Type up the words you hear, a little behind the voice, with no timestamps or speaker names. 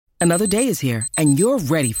Another day is here, and you're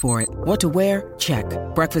ready for it. What to wear? Check.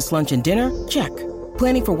 Breakfast, lunch, and dinner? Check.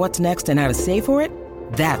 Planning for what's next and how to save for it?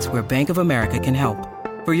 That's where Bank of America can help.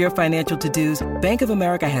 For your financial to-dos, Bank of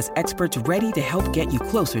America has experts ready to help get you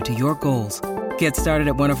closer to your goals. Get started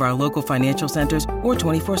at one of our local financial centers or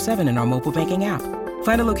 24/7 in our mobile banking app.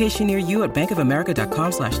 Find a location near you at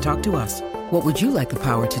bankofamerica.com/talktous. What would you like the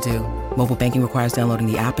power to do? Mobile banking requires downloading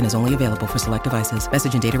the app and is only available for select devices.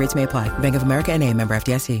 Message and data rates may apply. Bank of America N.A., member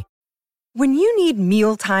FDIC. When you need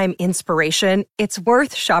mealtime inspiration, it's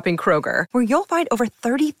worth shopping Kroger, where you'll find over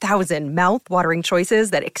 30,000 mouth-watering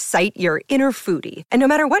choices that excite your inner foodie. And no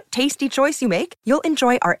matter what tasty choice you make, you'll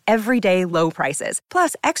enjoy our everyday low prices,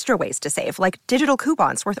 plus extra ways to save, like digital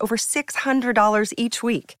coupons worth over $600 each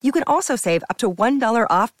week. You can also save up to $1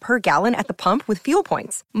 off per gallon at the pump with fuel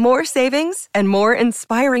points. More savings and more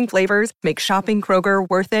inspiring flavors make shopping Kroger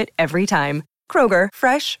worth it every time. Kroger,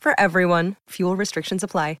 fresh for everyone. Fuel restrictions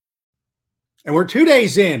apply. And we're 2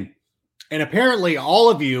 days in, and apparently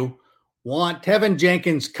all of you want Tevin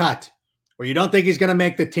Jenkins cut, or you don't think he's going to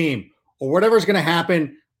make the team, or whatever's going to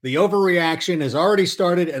happen. The overreaction has already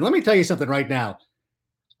started. And let me tell you something right now.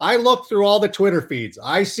 I look through all the Twitter feeds.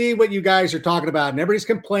 I see what you guys are talking about, and everybody's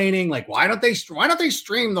complaining, like, why don't they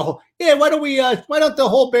stream the whole? Yeah, why don't the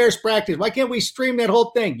whole Bears practice? Why can't we stream that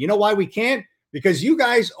whole thing? You know why we can't? Because you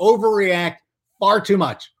guys overreact far too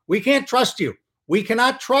much. We can't trust you. We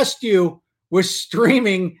cannot trust you with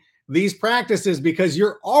streaming these practices because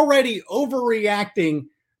you're already overreacting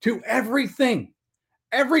to everything.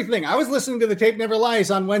 Everything. I was listening to the Tape Never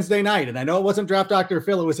Lies on Wednesday night, and I know it wasn't Draft Dr.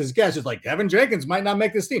 Phil, it was his guest. It's like, Tevin Jenkins might not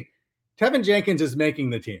make this team. Tevin Jenkins is making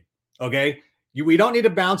the team, okay? We don't need to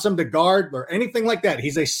bounce him to guard or anything like that.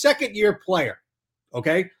 He's a second-year player,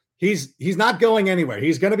 okay? He's not going anywhere.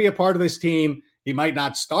 He's going to be a part of this team. He might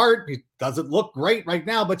not start. He doesn't look great right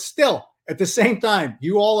now, but still, at the same time,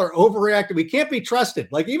 you all are overreacting. We can't be trusted.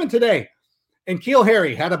 Like even today, and N'Keal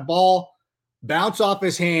Harry had a ball bounce off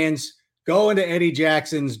his hands, go into Eddie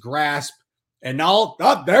Jackson's grasp, and now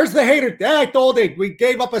there's the hater. Yeah, I told you, we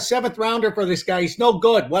gave up a 7th rounder for this guy. He's no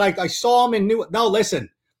good. What I saw him in no, listen,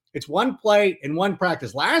 it's one play in one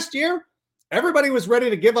practice. Last year, everybody was ready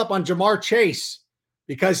to give up on Jamar Chase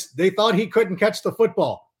because they thought he couldn't catch the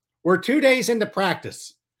football. We're 2 days into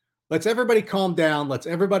practice. Let's everybody calm down. Let's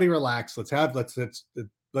everybody relax.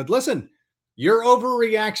 But listen, your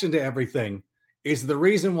overreaction to everything is the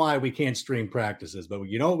reason why we can't stream practices. But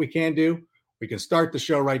you know what we can do? We can start the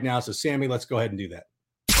show right now. So, Sammy, let's go ahead and do that.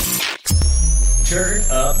 Turn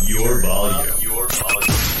up your volume.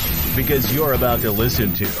 Because you're about to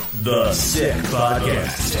listen to The Sick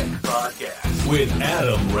Podcast with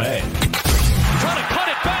Adam Ray. Trying to cut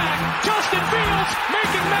it back. Justin Fields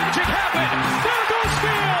making magic happen. There goes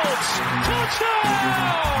Fields.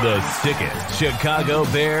 Touchdown! The sickest Chicago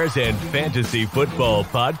Bears and fantasy football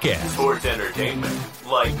podcast. Sports entertainment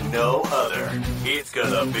like no other. It's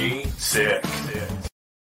gonna be sick.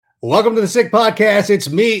 Welcome to the Sick Podcast. It's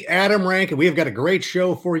me, Adam Rank, and we have got a great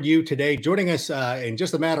show for you today. Joining us in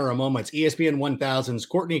just a matter of moments, ESPN 1000's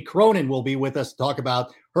Courtney Cronin will be with us to talk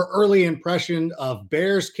about her early impression of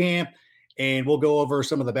Bears camp, and we'll go over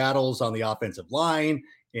some of the battles on the offensive line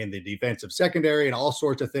and the defensive secondary and all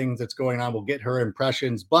sorts of things that's going on. We'll get her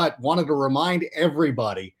impressions, but wanted to remind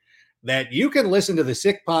everybody that you can listen to the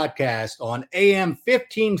Sick Podcast on AM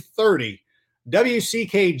 1530,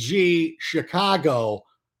 WCKG Chicago,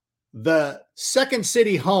 the Second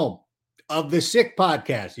City home of the Sick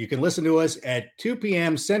Podcast. You can listen to us at 2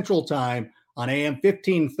 p.m. Central Time on AM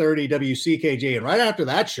 1530 WCKG. And right after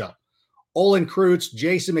that show, Olin Kreutz,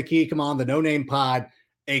 Jason McKee come on the No Name Pod.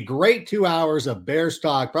 A great 2 hours of Bears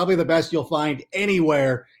talk, probably the best you'll find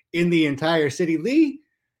anywhere in the entire city,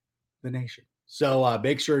 the nation. So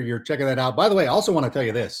make sure you're checking that out. By the way, I also want to tell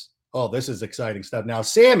you this. Oh, this is exciting stuff. Now,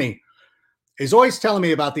 Sammy is always telling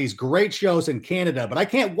me about these great shows in Canada, but I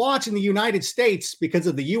can't watch in the United States because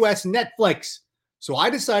of the U.S. Netflix. So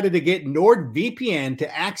I decided to get NordVPN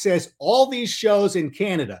to access all these shows in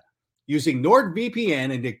Canada. Using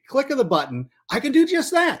NordVPN and the click of the button, I can do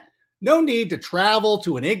just that. No need to travel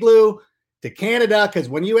to an igloo to Canada, because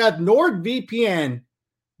when you have NordVPN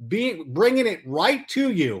bringing it right to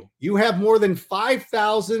you, you have more than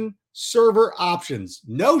 5,000 server options.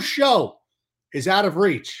 No show is out of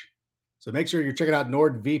reach. So make sure you're checking out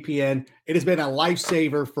NordVPN. It has been a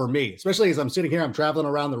lifesaver for me, especially as I'm sitting here, I'm traveling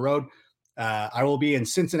around the road. I will be in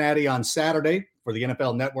Cincinnati on Saturday for the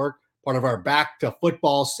NFL Network, part of our Back to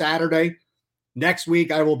Football Saturday. Next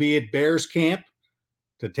week, I will be at Bears camp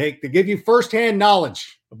to give you firsthand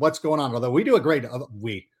knowledge of what's going on. Although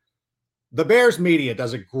the Bears media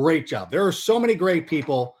does a great job. There are so many great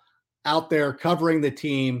people out there covering the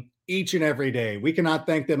team each and every day. We cannot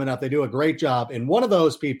thank them enough. They do a great job. And one of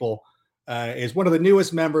those people is one of the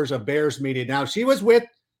newest members of Bears Media. Now, she was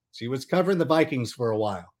covering the Vikings for a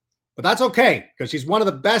while, but that's okay because she's one of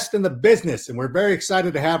the best in the business. And we're very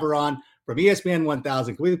excited to have her on from ESPN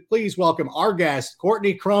 1000. Can we please welcome our guest,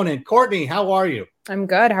 Courtney Cronin. Courtney, how are you? I'm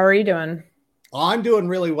good. How are you doing? I'm doing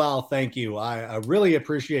really well. Thank you. I really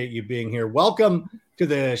appreciate you being here. Welcome to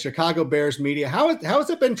the Chicago Bears Media. How has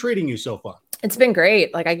it been treating you so far? It's been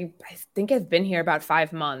great. Like I think I've been here about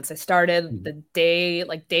 5 months. I started the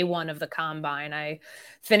day one of the combine. I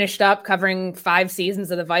finished up covering 5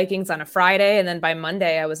 seasons of the Vikings on a Friday. And then by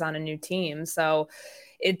Monday I was on a new team. So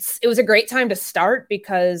it was a great time to start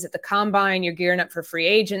because at the combine, you're gearing up for free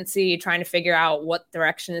agency, you're trying to figure out what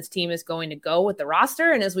direction this team is going to go with the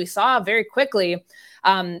roster. And as we saw very quickly,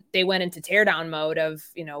 they went into teardown mode of,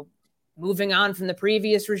 moving on from the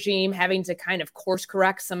previous regime, having to kind of course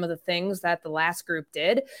correct some of the things that the last group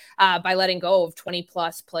did by letting go of 20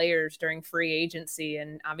 plus players during free agency.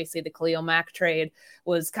 And obviously the Khalil Mack trade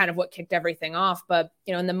was kind of what kicked everything off. But,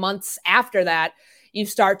 in the months after that, you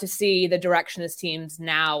start to see the direction this team's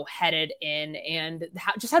now headed in and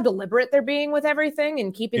how deliberate they're being with everything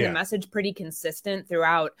and keeping the message pretty consistent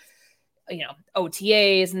throughout,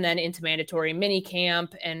 OTAs and then into mandatory mini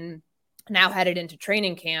camp and now headed into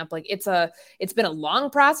training camp. Like it's been a long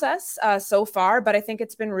process so far, but I think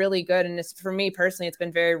it's been really good. And for me personally, it's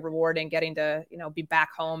been very rewarding getting to, be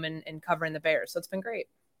back home and covering the Bears. So it's been great.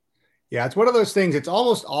 Yeah. It's one of those things. It's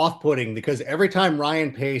almost off-putting because every time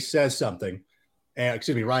Ryan Pace says something,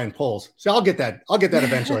 Ryan Poles. So I'll get that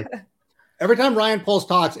eventually. Every time Ryan Poles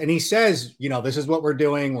talks and he says, this is what we're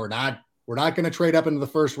doing. We're not going to trade up into the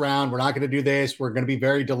first round. We're not going to do this. We're going to be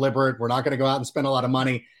very deliberate. We're not going to go out and spend a lot of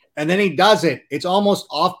money. And then he does it. It's almost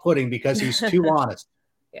off-putting because he's too honest.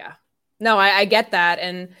 Yeah. No, I get that.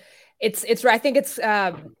 And I think it's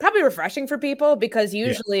probably refreshing for people because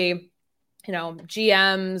usually,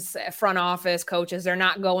 GMs, front office coaches, they're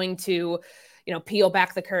not going to, peel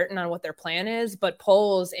back the curtain on what their plan is. But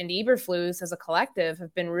Poles and Eberflus as a collective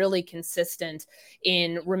have been really consistent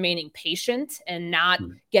in remaining patient and not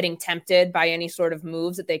getting tempted by any sort of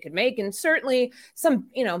moves that they could make. And certainly some,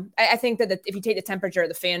 I think that if you take the temperature of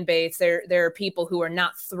the fan base, there are people who are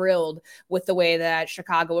not thrilled with the way that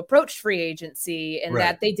Chicago approached free agency and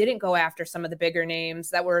that they didn't go after some of the bigger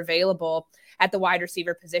names that were available at the wide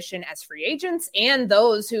receiver position as free agents and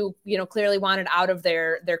those who, clearly wanted out of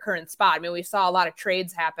their current spot. I mean, we saw a lot of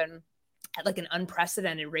trades happen at like an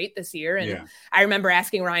unprecedented rate this year. And I remember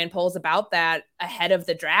asking Ryan Poles about that ahead of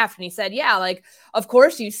the draft. And he said, of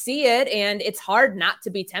course you see it. And it's hard not to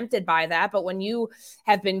be tempted by that. But when you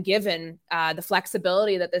have been given the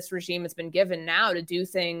flexibility that this regime has been given now to do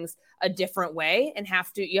things a different way and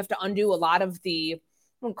you have to undo a lot of the,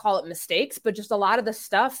 I won't call it mistakes, but just a lot of the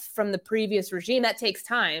stuff from the previous regime that takes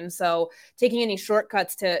time. So taking any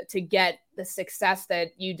shortcuts to get the success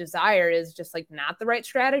that you desire is just like not the right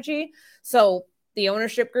strategy. So the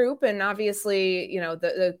ownership group and obviously,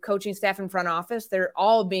 the coaching staff and front office, they're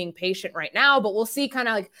all being patient right now, but we'll see kind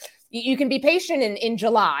of like you can be patient in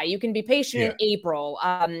July. You can be patient in April.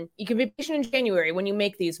 You can be patient in January when you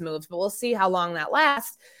make these moves, but we'll see how long that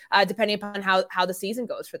lasts, depending upon how the season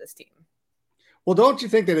goes for this team. Well, don't you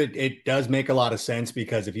think that it does make a lot of sense?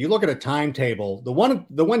 Because if you look at a timetable, the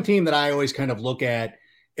one team that I always kind of look at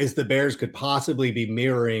is the Bears could possibly be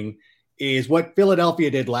mirroring is what Philadelphia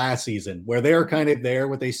did last season, where they're kind of there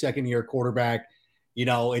with a second-year quarterback.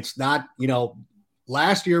 It's not,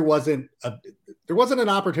 last year there wasn't an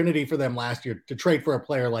opportunity for them last year to trade for a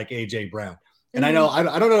player like AJ Brown. And I know,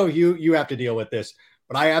 I don't know if you have to deal with this,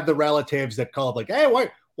 but I have the relatives that call like, hey,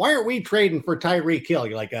 why aren't we trading for Tyreek Hill?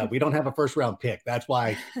 You're like, we don't have a first round pick. That's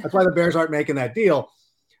why the Bears aren't making that deal.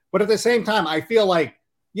 But at the same time, I feel like,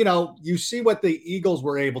 you see what the Eagles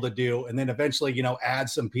were able to do and then eventually, add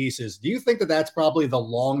some pieces. Do you think that that's probably the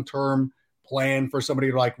long-term plan for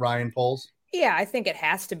somebody like Ryan Poles? Yeah, I think it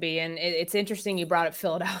has to be. And it's interesting you brought up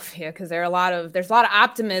Philadelphia because there's a lot of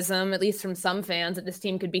optimism, at least from some fans, that this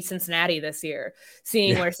team could be Cincinnati this year,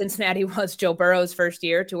 seeing where Cincinnati was Joe Burrow's first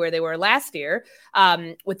year to where they were last year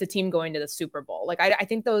with the team going to the Super Bowl. Like, I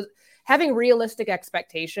think those having realistic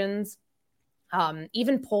expectations,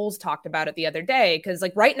 even Poles talked about it the other day, because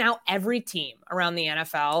like right now, every team around the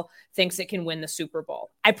NFL thinks it can win the Super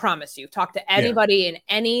Bowl. I promise you, talk to anybody in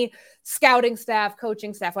any scouting staff,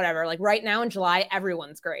 coaching staff, whatever. Like right now in July,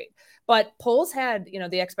 everyone's great. But Poles had,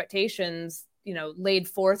 the expectations, laid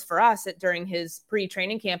forth for us during his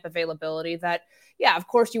pre-training camp availability that, of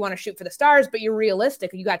course you want to shoot for the stars, but you're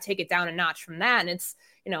realistic. You got to take it down a notch from that. And it's,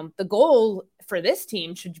 the goal for this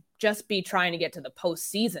team should just be trying to get to the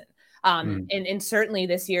postseason. And certainly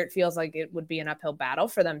this year, it feels like it would be an uphill battle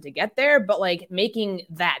for them to get there, but like make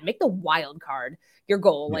the wild card your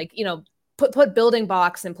goal, like, put building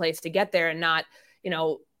blocks in place to get there and not,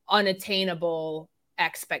 unattainable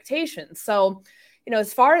expectations. So,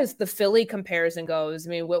 as far as the Philly comparison goes, I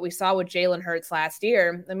mean, what we saw with Jalen Hurts last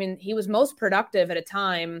year, I mean, he was most productive at a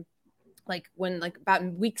time about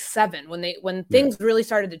in week 7, when things really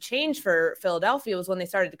started to change for Philadelphia, was when they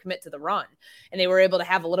started to commit to the run and they were able to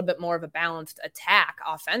have a little bit more of a balanced attack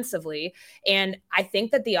offensively. And I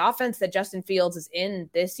think that the offense that Justin Fields is in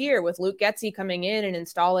this year, with Luke Getsy coming in and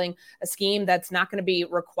installing a scheme that's not going to be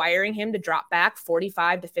requiring him to drop back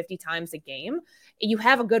 45 to 50 times a game, you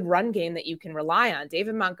have a good run game that you can rely on.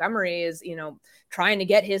 David Montgomery is, trying to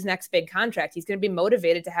get his next big contract. He's going to be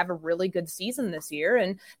motivated to have a really good season this year.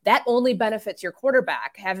 And that only benefits your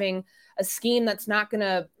quarterback, having a scheme that's not going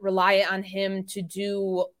to rely on him to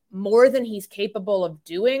do more than he's capable of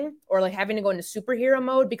doing, or like having to go into superhero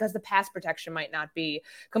mode because the pass protection might not be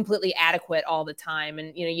completely adequate all the time.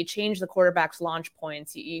 And, you change the quarterback's launch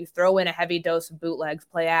points, you throw in a heavy dose of bootlegs,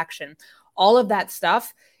 play action, all of that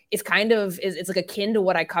stuff is it's like akin to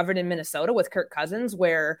what I covered in Minnesota with Kirk Cousins,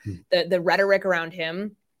 where the rhetoric around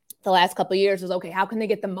him the last couple of years was, okay, how can they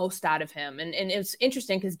get the most out of him? And it's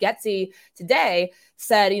interesting because Getsy today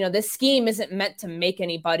said, this scheme isn't meant to make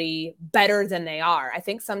anybody better than they are. I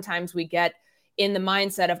think sometimes we get in the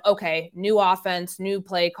mindset of, okay, new offense, new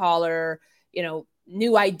play caller,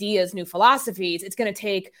 new ideas, new philosophies. It's going to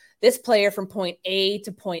take this player from point A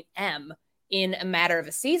to point M in a matter of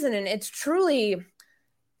a season. And it's truly,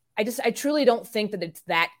 I truly don't think that it's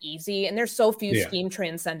that easy. And there's so few scheme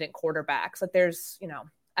transcendent quarterbacks. Like there's,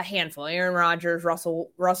 a handful, Aaron Rodgers, Russell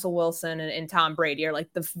Wilson, and Tom Brady are like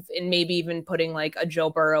and maybe even putting like a Joe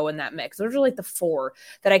Burrow in that mix. Those are like the 4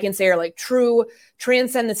 that I can say are like true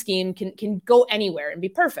transcend the scheme, can go anywhere and be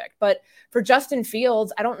perfect. But for Justin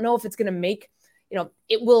Fields, I don't know if it's going to make,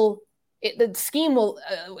 the scheme will,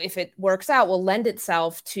 if it works out, will lend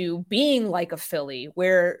itself to being like a Philly,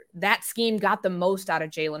 where that scheme got the most out of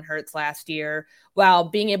Jalen Hurts last year while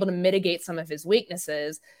being able to mitigate some of his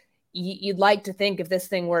weaknesses. You'd like to think if this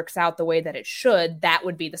thing works out the way that it should, that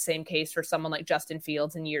would be the same case for someone like Justin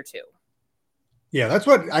Fields in year 2. Yeah, that's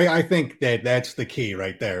what I think that's the key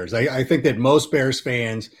right there. Is I think that most Bears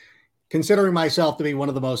fans, considering myself to be one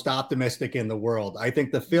of the most optimistic in the world, I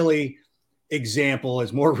think the Philly example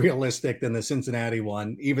is more realistic than the Cincinnati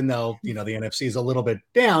one, even though, the NFC is a little bit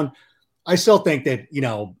down. I still think that,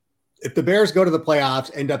 if the Bears go to the playoffs,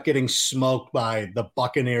 end up getting smoked by the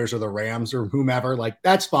Buccaneers or the Rams or whomever, like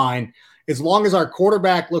that's fine. As long as our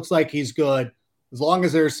quarterback looks like he's good, as long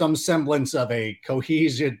as there's some semblance of a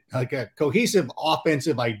cohesive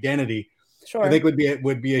offensive identity, sure, I think would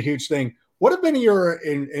be a huge thing. What have been your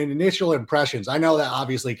initial impressions? I know that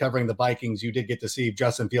obviously covering the Vikings, you did get to see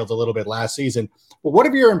Justin Fields a little bit last season, but what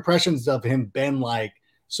have your impressions of him been like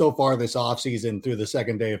so far this offseason through the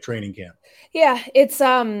second day of training camp? Yeah, it's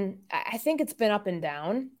I think it's been up and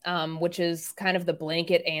down, which is kind of the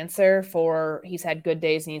blanket answer for he's had good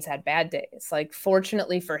days and he's had bad days. Like,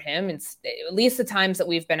 fortunately for him, it's at least the times that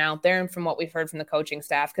we've been out there and from what we've heard from the coaching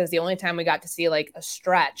staff, because the only time we got to see like a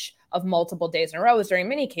stretch of multiple days in a row was during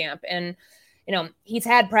minicamp. And he's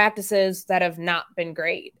had practices that have not been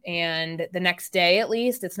great. And the next day, at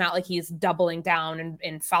least, it's not like he's doubling down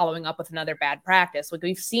and following up with another bad practice. Like,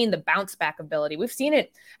 we've seen the bounce back ability. We've seen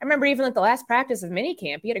it. I remember even like the last practice of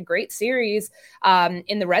minicamp, he had a great series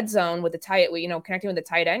in the red zone with the connecting with the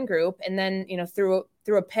tight end group. And then, threw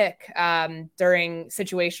a pick during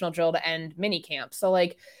situational drill to end minicamp. So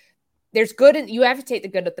like, there's good, and you have to take the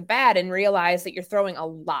good with the bad and realize that you're throwing a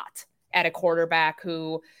lot at a quarterback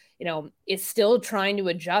who, is still trying to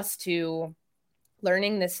adjust to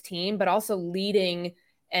learning this team, but also leading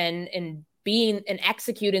and being and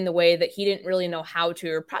executing the way that he didn't really know how to,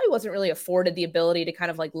 or probably wasn't really afforded the ability to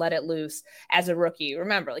kind of like let it loose as a rookie.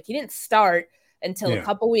 Remember, like, he didn't start until a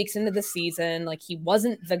couple weeks into the season. Like, he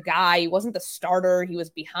wasn't the guy, he wasn't the starter. He was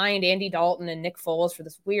behind Andy Dalton and Nick Foles for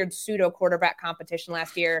this weird pseudo quarterback competition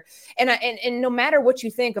last year. And no matter what you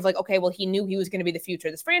think of, like, okay, well, he knew he was going to be the future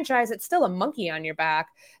of this franchise, it's still a monkey on your back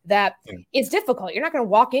that is difficult. You're not going to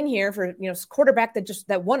walk in here for, quarterback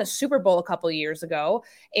that won a Super Bowl a couple of years ago,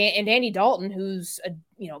 and Andy Dalton, who's a,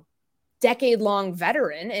 decade-long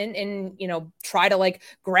veteran and try to like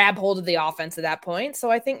grab hold of the offense at that point.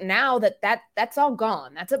 So I think now that's all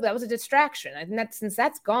gone. That was a distraction. I think that since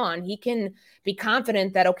that's gone, he can be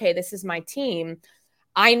confident that, okay, this is my team.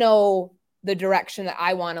 I know the direction that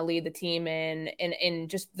I want to lead the team in, and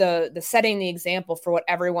just the setting the example for what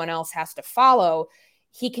everyone else has to follow.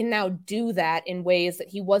 He can now do that in ways that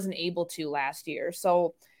he wasn't able to last year.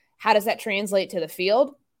 So how does that translate to the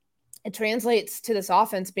field? It translates to this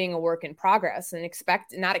offense being a work in progress and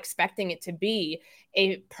not expecting it to be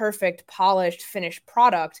a perfect, polished, finished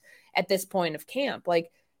product at this point of camp.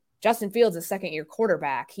 Like, Justin Fields is a second-year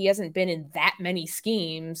quarterback. He hasn't been in that many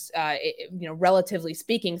schemes, relatively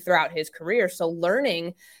speaking, throughout his career. So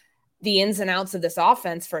learning the ins and outs of this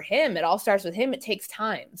offense for him, it all starts with him. It takes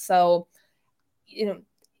time. So,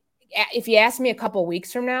 if you ask me a couple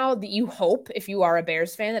weeks from now, that you hope, if you are a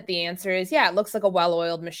Bears fan, that the answer is, yeah, it looks like a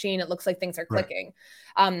well-oiled machine. It looks like things are clicking.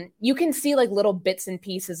 Right. You can see like little bits and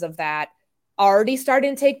pieces of that already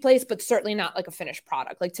starting to take place, but certainly not like a finished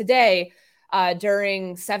product. Like today,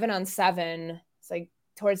 during 7-on-7, it's like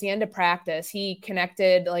towards the end of practice, he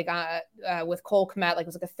connected with Cole Kmet, like it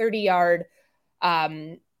was like a 30-yard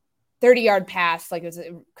pass. Like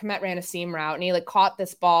Kmet ran a seam route and he like caught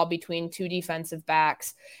this ball between two defensive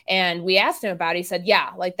backs. And we asked him about it. He said, yeah,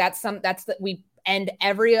 like we end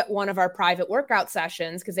every one of our private workout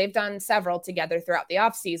sessions, because they've done several together throughout the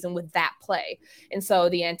offseason, with that play. And so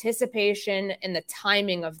the anticipation and the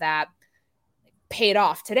timing of that paid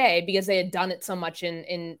off today because they had done it so much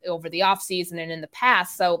in over the offseason and in the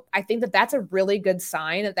past. So I think that that's a really good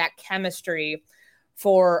sign of that chemistry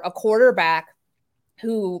for a quarterback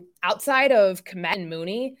who, outside of Kmet and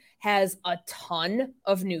Mooney, has a ton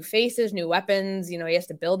of new faces, new weapons. He has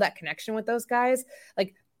to build that connection with those guys.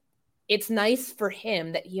 Like, it's nice for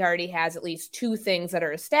him that he already has at least two things that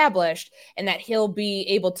are established, and that he'll be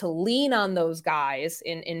able to lean on those guys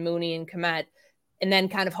in Mooney and Kmet, and then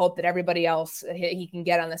kind of hope that everybody else, he can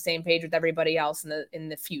get on the same page with everybody else in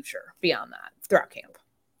the future beyond that throughout camp.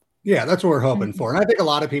 Yeah, that's what we're hoping for. And I think a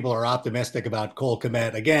lot of people are optimistic about Cole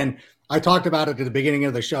Kmet. Again, I talked about it at the beginning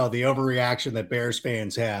of the show, the overreaction that Bears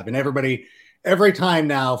fans have. And every time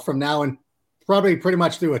now, from now and probably pretty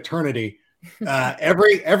much through eternity,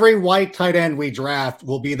 every white tight end we draft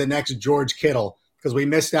will be the next George Kittle, because we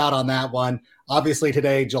missed out on that one. Obviously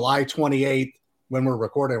today, July 28th, when we're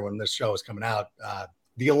recording, when this show is coming out,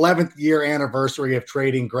 the 11th year anniversary of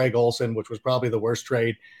trading Greg Olsen, which was probably the worst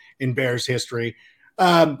trade in Bears history.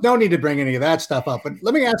 No need to bring any of that stuff up, but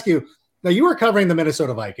let me ask you, now you were covering the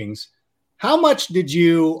Minnesota Vikings. How much did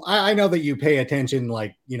you, I know that you pay attention,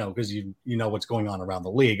 like, because you know what's going on around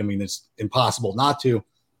the league. I mean, it's impossible not to.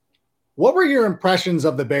 What were your impressions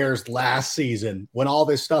of the Bears last season when all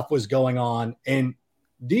this stuff was going on? And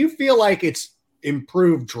do you feel like it's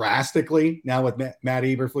improved drastically now with Matt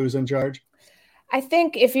Eberflus in charge? I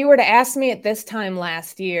think if you were to ask me at this time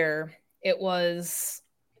last year, it was,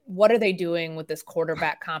 what are they doing with this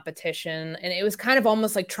quarterback competition? And it was kind of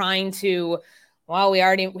almost like trying to, well,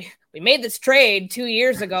 we made this trade 2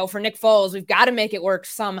 years ago for Nick Foles. We've got to make it work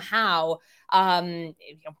somehow.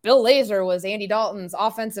 Bill Lazor was Andy Dalton's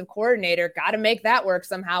offensive coordinator. Got to make that work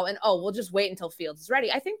somehow. And, we'll just wait until Fields is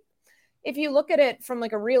ready. I think if you look at it from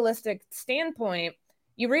like a realistic standpoint,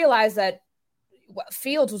 you realize that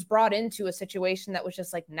Fields was brought into a situation that was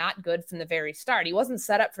just like not good from the very start. He wasn't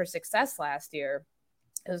set up for success last year.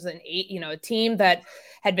 It was a team that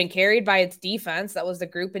had been carried by its defense. That was the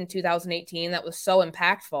group in 2018 that was so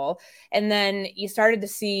impactful. And then you started to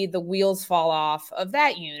see the wheels fall off of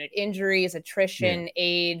that unit, injuries, attrition,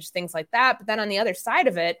 age, things like that. But then on the other side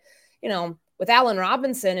of it, with Allen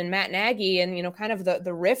Robinson and Matt Nagy and, kind of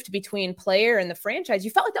the rift between player and the franchise,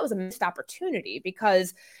 you felt like that was a missed opportunity,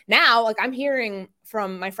 because now, like, I'm hearing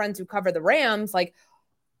from my friends who cover the Rams, like,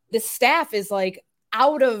 the staff is like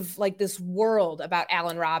out of like this world about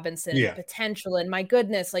Allen Robinson and potential. And my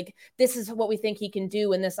goodness, like, this is what we think he can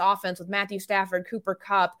do in this offense with Matthew Stafford, Cooper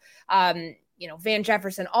Kupp, Van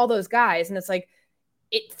Jefferson, all those guys. And it's like,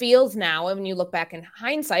 it feels now, when you look back in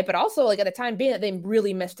hindsight, but also like at a time being, that they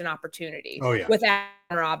really missed an opportunity with Allen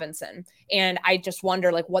Robinson. And I just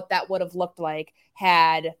wonder like what that would have looked like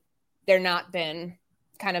had there not been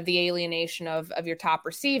kind of the alienation of your top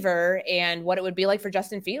receiver, and what it would be like for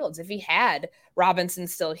Justin Fields if he had Robinson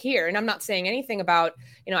still here. And I'm not saying anything about,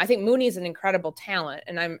 I think Mooney is an incredible talent,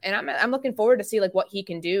 and I'm looking forward to see like what he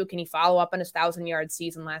can do. Can he follow up on his 1,000-yard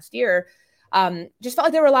season last year? Just felt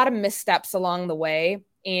like there were a lot of missteps along the way,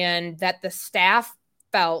 and that the staff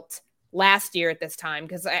felt last year at this time,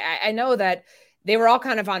 because I know that they were all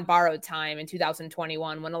kind of on borrowed time in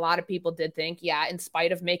 2021, when a lot of people did think, in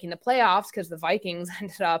spite of making the playoffs, because the Vikings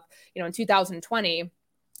ended up, in 2020,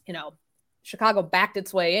 Chicago backed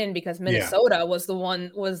its way in because Minnesota was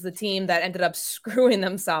the team that ended up screwing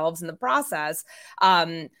themselves in the process.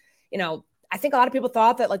 I think a lot of people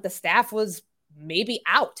thought that like the staff was maybe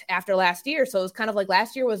out after last year. So it was kind of like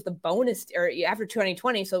last year was the bonus, or after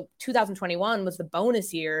 2020. So 2021 was the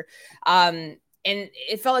bonus year. And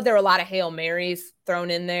it felt like there were a lot of Hail Marys thrown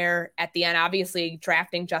in there at the end. Obviously,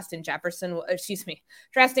 drafting Justin Justin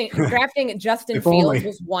Fields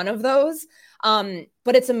was one of those.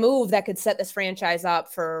 But it's a move that could set this franchise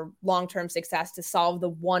up for long-term success to solve the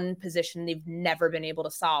one position they've never been able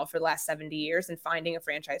to solve for the last 70 years and finding a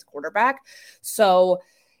franchise quarterback. So,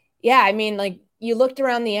 yeah, I mean, like, you looked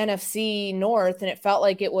around the NFC North and it felt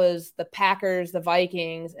like it was the Packers, the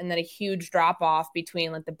Vikings, and then a huge drop off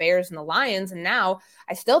between like the Bears and the Lions. And now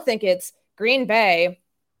I still think it's Green Bay,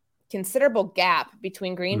 considerable gap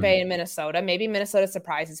between Green Bay and Minnesota. Maybe Minnesota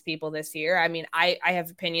surprises people this year. I mean, I have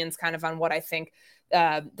opinions kind of on what I think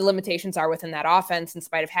the limitations are within that offense in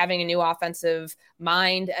spite of having a new offensive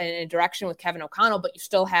mind and a direction with Kevin O'Connell, but you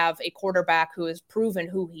still have a quarterback who has proven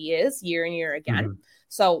who he is year and year again.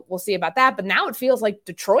 So we'll see about that. But now it feels like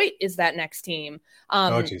Detroit is that next team.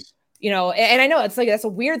 You know, and I know it's like, that's a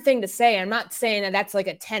weird thing to say. I'm not saying that that's like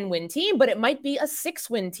a 10-win team, but it might be a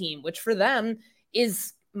 6-win team, which for them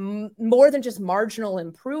is more than just marginal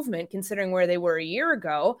improvement considering where they were a year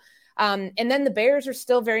ago. And then the Bears are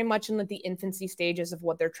still very much in the infancy stages of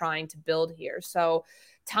what they're trying to build here. So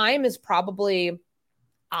time is probably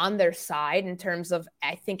on their side in terms of,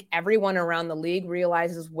 I think everyone around the league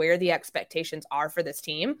realizes where the expectations are for this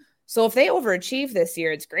team. So if they overachieve this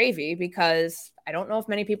year, it's gravy, because I don't know if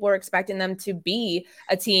many people are expecting them to be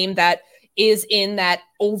a team that is in that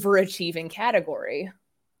overachieving category.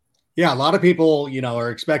 Yeah, a lot of people, you know, are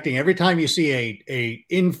expecting every time you see a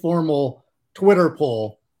informal Twitter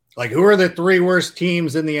poll, like, who are the 3 worst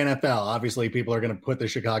teams in the NFL? Obviously, people are going to put the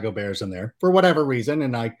Chicago Bears in there for whatever reason.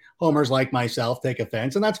 And homers like myself take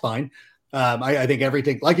offense, and that's fine. I think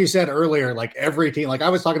everything, like you said earlier, like every team, like I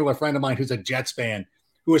was talking to a friend of mine who's a Jets fan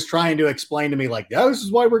who was trying to explain to me, like, yeah, this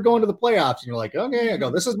is why we're going to the playoffs. And you're like, okay, I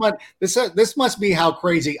go, this must be how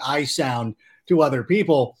crazy I sound to other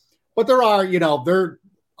people. But there are, you know, there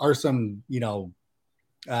are some, you know,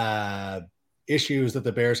 issues that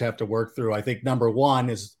the Bears have to work through. I think number one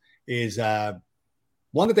is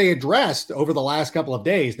one that they addressed over the last couple of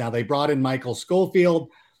days. Now, they brought in Michael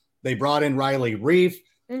Schofield. They brought in Riley Reiff.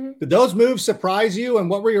 Did those moves surprise you? And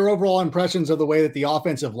what were your overall impressions of the way that the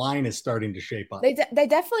offensive line is starting to shape up? They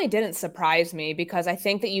definitely didn't surprise me, because I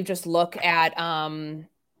think that you just look at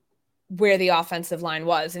where the offensive line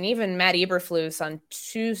was. And even Matt Eberflus on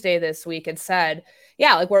Tuesday this week had said,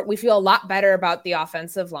 yeah, like we feel a lot better about the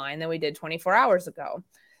offensive line than we did 24 hours ago.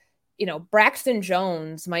 You know, Braxton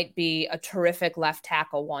Jones might be a terrific left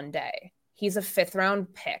tackle one day. He's a 5th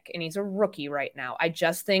round pick and he's a rookie right now. I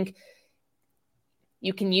just think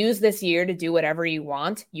you can use this year to do whatever you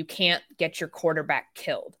want. You can't get your quarterback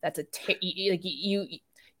killed. That's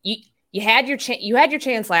you had your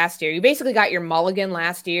chance last year. You basically got your mulligan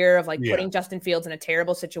last year of putting Justin Fields in a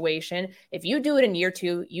terrible situation. If you do it in year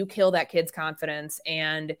 2, you kill that kid's confidence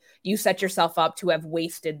and you set yourself up to have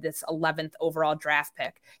wasted this 11th overall draft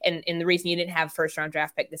pick. And the reason you didn't have 1st round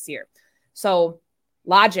draft pick this year. So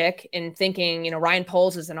logic in thinking, you know, Ryan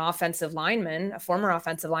Poles is an offensive lineman, a former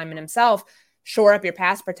offensive lineman himself, shore up your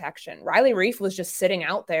pass protection. Riley Reiff was just sitting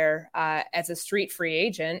out there as a street free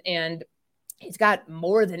agent, and he's got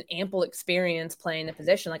more than ample experience playing the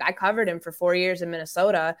position. Like, I covered him for 4 years in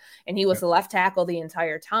Minnesota, and he was the left tackle the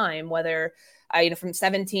entire time, whether, from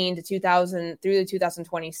 17 to 2000 through the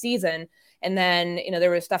 2020 season. And then, you know,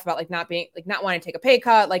 there was stuff about not wanting to take a pay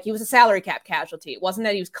cut. Like, he was a salary cap casualty. It wasn't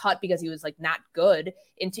that he was cut because he was not good.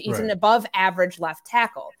 He's an above average left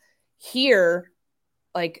tackle. Here,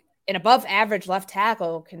 an above average left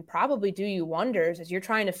tackle can probably do you wonders as you're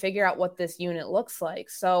trying to figure out what this unit looks like.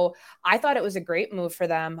 So I thought it was a great move for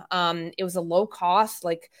them. It was a low cost,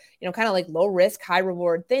 kind of low risk, high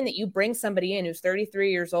reward thing that you bring somebody in who's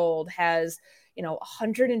 33 years old, has,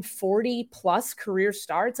 140 plus career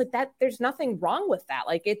starts like that. There's nothing wrong with that.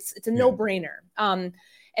 It's a no brainer. And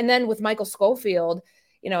then with Michael Schofield,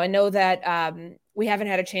 I know that we haven't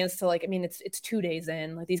had a chance to it's 2 days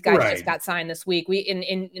in. These guys just got signed this week.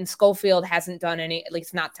 In Schofield hasn't done any, at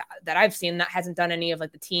least not that I've seen, that hasn't done any of the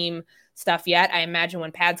team stuff yet. I imagine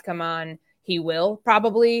when pads come on, he will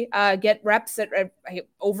probably get reps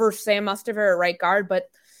over Sam Mustaver at right guard. But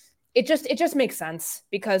it just makes sense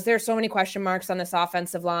because there's so many question marks on this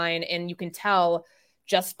offensive line, and you can tell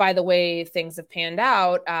just by the way things have panned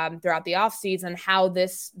out throughout the offseason how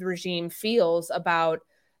this regime feels about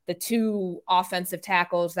the 2 offensive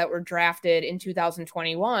tackles that were drafted in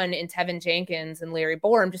 2021 in Tevin Jenkins and Larry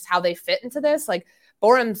Borom, just how they fit into this.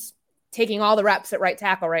 Borum's taking all the reps at right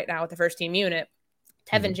tackle right now with the first team unit.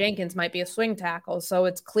 Tevin Jenkins might be a swing tackle. So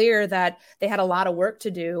it's clear that they had a lot of work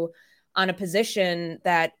to do on a position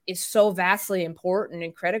that is so vastly important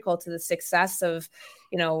and critical to the success of,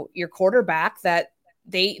 your quarterback, that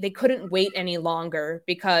they couldn't wait any longer,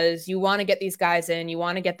 because you want to get these guys in, you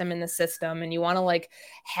want to get them in the system, and you want to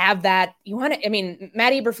have that.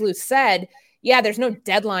 Matt Eberflus said, yeah, there's no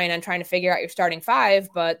deadline on trying to figure out your starting five,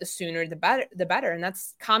 but the sooner the better. And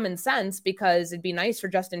that's common sense, because it'd be nice for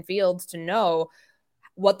Justin Fields to know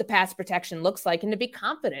what the pass protection looks like and to be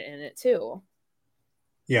confident in it too.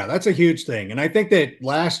 Yeah, that's a huge thing. And I think that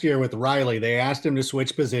last year with Riley, they asked him to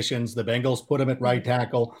switch positions. The Bengals put him at right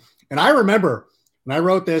tackle. And I remember when I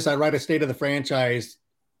wrote this, I write a State of the Franchise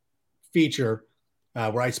feature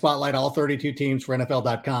where I spotlight all 32 teams for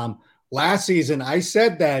NFL.com. Last season, I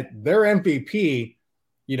said that their MVP,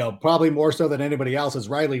 probably more so than anybody else, is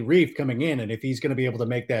Riley Reiff coming in. And if he's going to be able to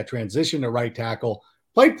make that transition to right tackle,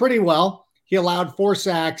 played pretty well. He allowed 4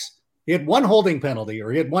 sacks. He had one holding penalty,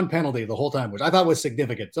 or he had one penalty the whole time, which I thought was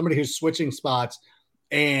significant. Somebody who's switching spots.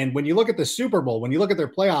 And when you look at the Super Bowl, when you look at their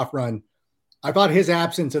playoff run, I thought his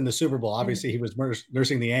absence in the Super Bowl, obviously he was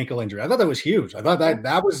nursing the ankle injury. I thought that was huge. I thought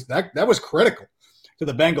that was critical to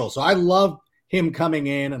the Bengals. So I love him coming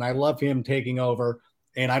in, and I love him taking over.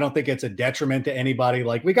 And I don't think it's a detriment to anybody.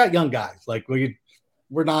 We got young guys.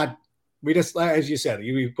 We just, as you said,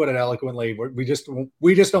 you put it eloquently, we just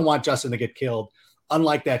don't want Justin to get killed,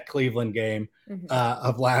 unlike that Cleveland game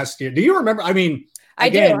of last year. Do you remember? I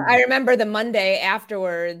do. I remember the Monday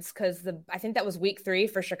afterwards, because I think that was week 3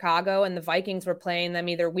 for Chicago, and the Vikings were playing them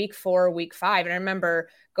either week 4 or week 5. And I remember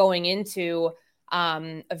going into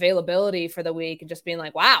availability for the week and just being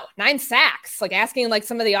like, wow, 9 sacks, asking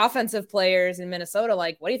some of the offensive players in Minnesota,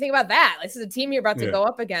 what do you think about that? This is a team you're about to go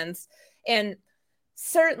up against. And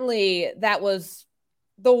certainly that was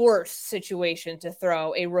the worst situation to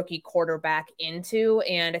throw a rookie quarterback into.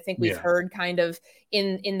 And I think we've heard kind of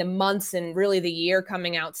in the months and really the year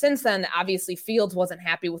coming out since then, obviously Fields wasn't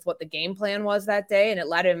happy with what the game plan was that day. And it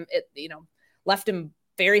left him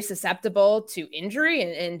very susceptible to injury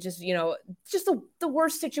and just the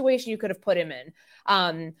worst situation you could have put him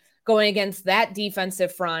in, going against that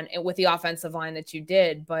defensive front and with the offensive line that you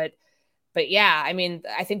did. But yeah,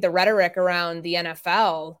 I think the rhetoric around the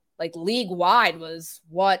NFL, league wide, was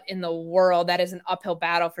what in the world? That is an uphill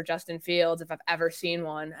battle for Justin Fields if I've ever seen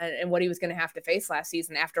one, and what he was going to have to face last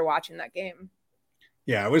season after watching that game.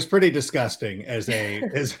 Yeah, it was pretty disgusting as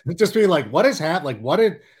just being what has happened? What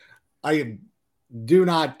did I do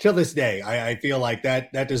not till this day? I feel like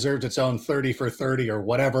that deserves its own 30 for 30 or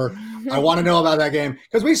whatever. I want to know about that game,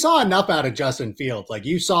 because we saw enough out of Justin Fields.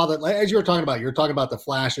 You saw that, as you were talking about the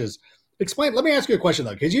flashes. Explain. Let me ask you a question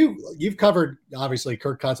though, because you've covered obviously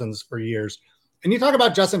Kirk Cousins for years, and you talk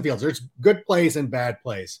about Justin Fields. There's good plays and bad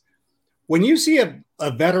plays. When you see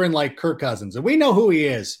a veteran like Kirk Cousins, and we know who he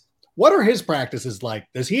is, what are his practices like?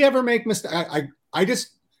 Does he ever make mistakes? I just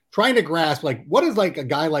trying to grasp what is a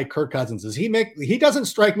guy like Kirk Cousins? Does he make? He doesn't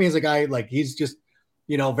strike me as a guy he's just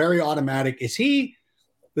very automatic. Does he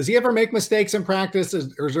ever make mistakes in practice,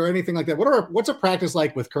 or is there anything like that? What's a practice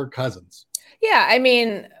like with Kirk Cousins? Yeah,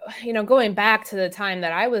 going back to the time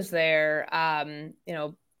that I was there,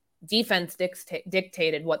 defense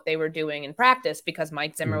dictated what they were doing in practice, because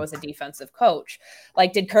Mike Zimmer was a defensive coach.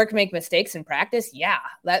 Did Kirk make mistakes in practice? Yeah,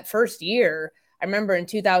 that first year, I remember in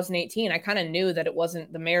 2018, I kind of knew that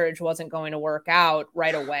the marriage wasn't going to work out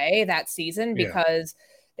right away that season, because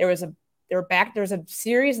there was a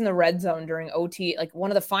series in the red zone during OT,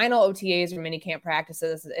 one of the final OTAs or minicamp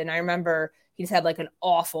practices. And I remember he just had an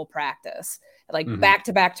awful practice,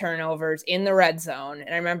 back-to-back turnovers in the red zone.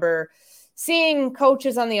 And I remember seeing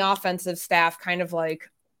coaches on the offensive staff kind of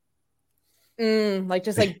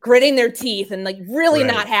gritting their teeth and really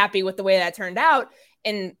not happy with the way that turned out.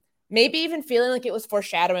 And maybe even feeling like it was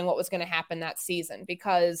foreshadowing what was going to happen that season,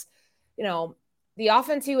 because, the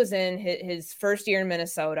offense he was in his first year in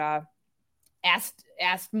Minnesota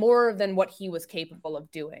asked more than what he was capable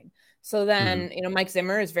of doing. So then, Mike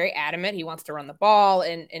Zimmer is very adamant. He wants to run the ball,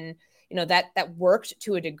 and that worked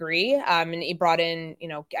to a degree. And he brought in,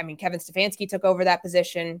 Kevin Stefanski took over that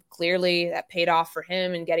position. Clearly that paid off for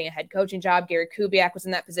him and getting a head coaching job. Gary Kubiak was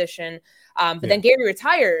in that position. But then Gary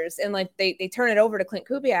retires, and they turn it over to Clint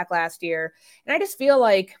Kubiak last year. And I just feel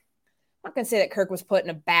I'm not going to say that Kirk was put in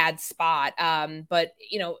a bad spot. But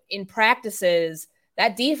in practices,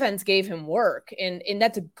 that defense gave him work, and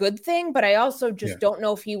that's a good thing. But I also just don't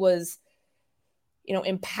know if he was,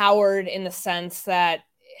 empowered in the sense that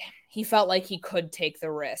he felt like he could take the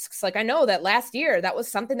risks. I know that last year, that was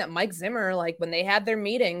something that Mike Zimmer, when they had their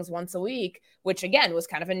meetings once a week, which again was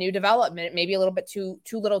kind of a new development, maybe a little bit too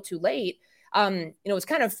little too late. Was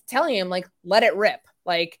kind of telling him let it rip,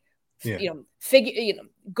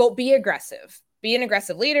 go be aggressive. Be an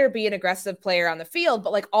aggressive leader, be an aggressive player on the field.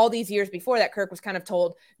 But like all these years before that, Kirk was kind of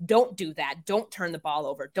told, don't do that. Don't turn the ball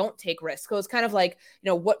over. Don't take risks. So it's kind of like,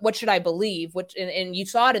 what should I believe? And you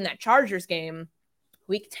saw it in that Chargers game,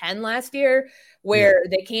 week 10 last year, where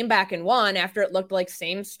they came back and won after it looked like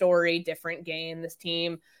same story, different game. This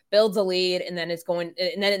team builds a lead and then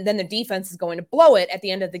then the defense is going to blow it at the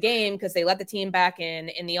end of the game because they let the team back in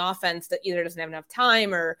the offense that either doesn't have enough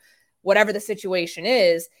time or whatever the situation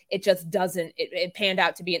is, it just doesn't, it panned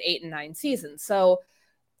out to be an 8-9 season. So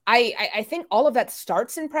I think all of that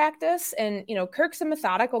starts in practice. And, Kirk's a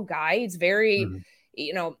methodical guy. He's very,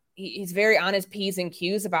 he's very on his P's and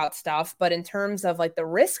Q's about stuff. But in terms of like the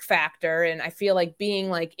risk factor, and I feel like being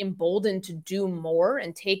like emboldened to do more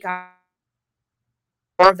and take on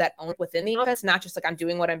more of that own within the offense, not just like I'm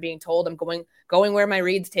doing what I'm being told, I'm going where my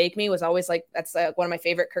reads take me, was always like, that's one of my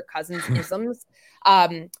favorite Kirk Cousins isms.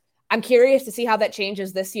 I'm curious to see how that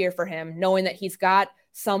changes this year for him, knowing that he's got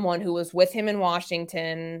someone who was with him in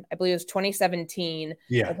Washington, I believe it was 2017.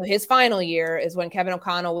 Yeah. So his final year is when Kevin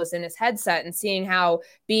O'Connell was in his headset, and seeing how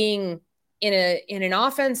being in an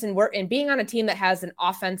offense and being on a team that has an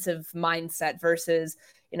offensive mindset versus,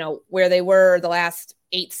 where they were the last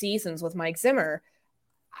 8 seasons with Mike Zimmer,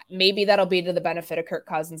 maybe that'll be to the benefit of Kirk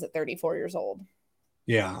Cousins at 34 years old.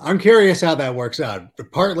 Yeah, I'm curious how that works out,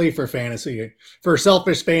 partly for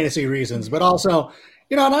selfish fantasy reasons, but also,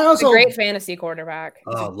 and I also a great fantasy quarterback.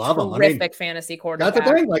 Love him. Terrific fantasy quarterback. That's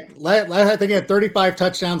the thing. Like, I think he had 35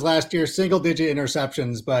 touchdowns last year, single-digit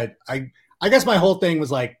interceptions. But I guess my whole thing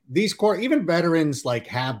was like these even veterans like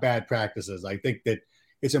have bad practices. I think that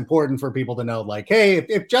it's important for people to know, like, hey,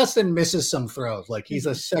 if Justin misses some throws, like he's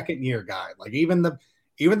a second-year guy, like even the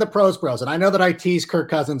pros. And I know that I tease Kirk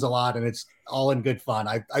Cousins a lot, and it's all in good fun.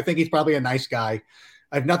 I think he's probably a nice guy.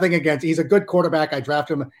 I have nothing against. He's a good quarterback. I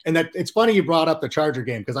drafted him, and that it's funny you brought up the Charger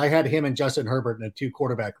game because I had him and Justin Herbert in a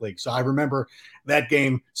 2-quarterback league, so I remember that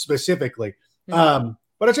game specifically. Mm-hmm.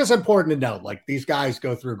 But it's just important to note, like these guys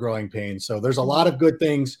go through growing pains. So there's a lot of good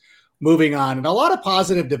things moving on, and a lot of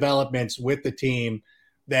positive developments with the team.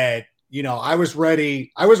 That I was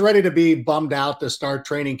ready to be bummed out to start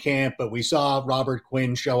training camp, but we saw Robert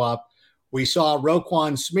Quinn show up. We saw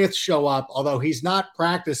Roquan Smith show up, although he's not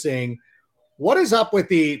practicing. What is up with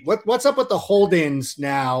what's up with the hold-ins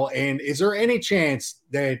now? And is there any chance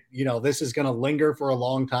that, this is going to linger for a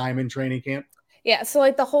long time in training camp? Yeah. So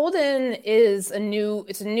like the hold-in is a new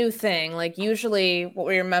thing. Like usually what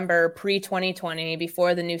we remember pre-2020,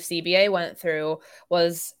 before the new CBA went through,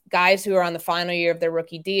 was guys who are on the final year of their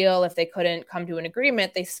rookie deal. If they couldn't come to an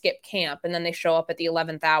agreement, they skip camp and then they show up at the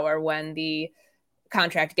 11th hour when the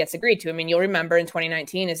contract gets agreed to. I mean, you'll remember in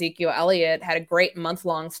 2019, Ezekiel Elliott had a great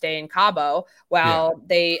month-long stay in Cabo while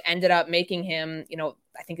they ended up making him,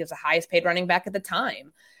 I think it was the highest paid running back at the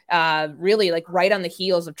time. Really like right on the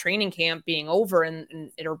heels of training camp being over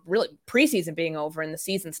and really preseason being over and the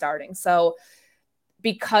season starting. So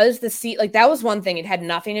because that was one thing, it had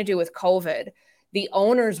nothing to do with COVID. The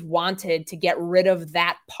owners wanted to get rid of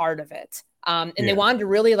that part of it. They wanted to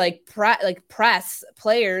really press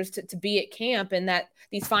players to be at camp, and that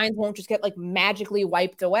these fines won't just get like magically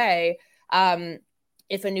wiped away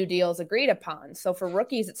if a new deal is agreed upon. So for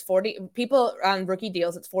rookies, it's people on rookie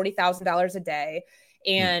deals, it's $40,000 a day.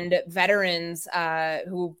 And veterans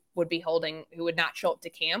who would not show up to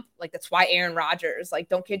camp. Like that's why Aaron Rodgers, like,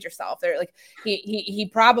 don't kid yourself. They're like, he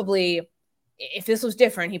probably, if this was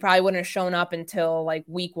different, he probably wouldn't have shown up until like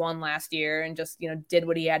week 1 last year and just, did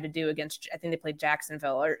what he had to do against, I think they played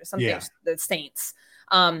Jacksonville or something, the Saints.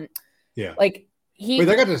 They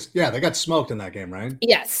got smoked in that game, right?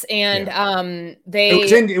 Yes. And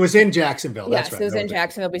it was in Jacksonville. That's right. It was in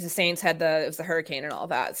Jacksonville because the Saints it was the hurricane and all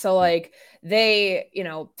that. So like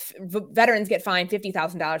veterans get fined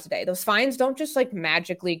 $50,000 a day. Those fines don't just like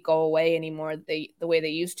magically go away anymore the way they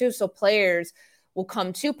used to. So players will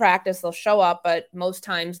come to practice, they'll show up, but most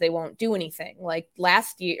times they won't do anything. Like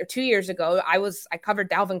last year or 2 years ago, I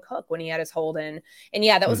covered Dalvin Cook when he had his hold in. And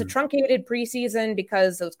that was a truncated preseason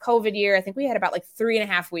because it was COVID year. I think we had about like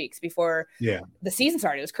 3.5 weeks before the season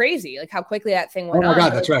started. It was crazy, like how quickly that thing went on. Oh my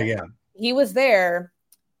God, that's right. Yeah. He was there.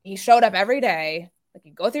 He showed up every day. Like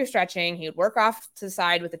he'd go through stretching, he would work off to the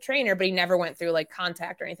side with the trainer, but he never went through like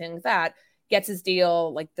contact or anything like that. Gets his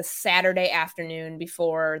deal like the Saturday afternoon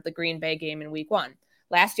before the Green Bay game in week 1.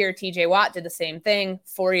 Last year, TJ Watt did the same thing.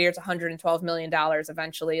 4 years, $112 million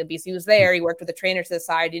eventually. He was there. He worked with the trainer to the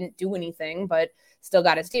side, didn't do anything, but still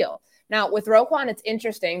got his deal. Now, with Roquan, it's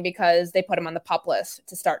interesting because they put him on the PUP list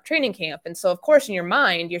to start training camp. And so, of course, in your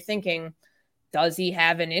mind, you're thinking, does he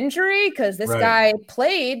have an injury? Because this guy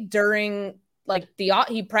played during like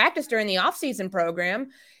he practiced during the offseason program.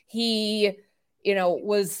 He,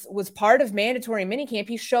 was part of mandatory minicamp.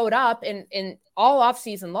 He showed up and all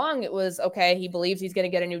offseason long, it was okay. He believes he's going to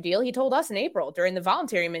get a new deal. He told us in April during the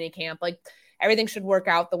voluntary minicamp, like everything should work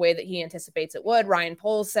out the way that he anticipates it would. Ryan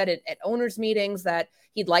Poles said it at owners meetings that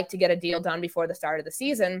he'd like to get a deal done before the start of the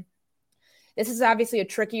season. This is obviously a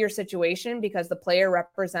trickier situation because the player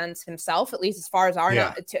represents himself, at least as far as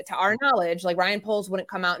to our knowledge. Like Ryan Poles wouldn't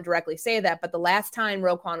come out and directly say that, but the last time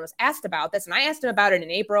Roquan was asked about this, and I asked him about it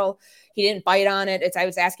in April, he didn't bite on it. I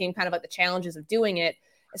was asking kind of like the challenges of doing it.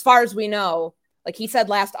 As far as we know, like he said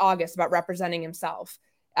last August about representing himself.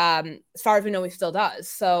 As far as we know, he still does.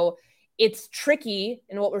 So it's tricky,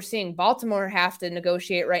 and what we're seeing Baltimore have to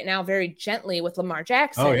negotiate right now very gently with Lamar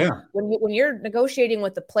Jackson. Oh, yeah. When you're negotiating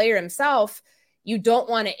with the player himself, you don't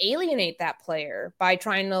want to alienate that player by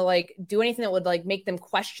trying to like do anything that would like make them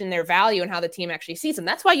question their value and how the team actually sees them.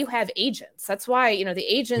 That's why you have agents. That's why, the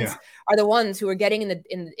agents are the ones who are getting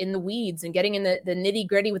in the weeds and getting in the nitty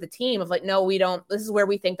gritty with the team of like, no, we don't, this is where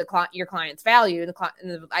we think your client's value.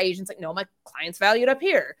 And the agent's like, no, my client's valued up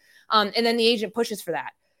here. And then the agent pushes for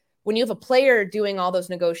that. When you have a player doing all those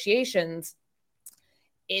negotiations,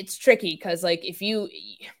 it's tricky because like if you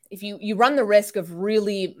run the risk of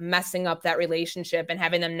really messing up that relationship and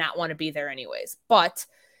having them not want to be there anyways. But,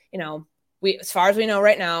 as far as we know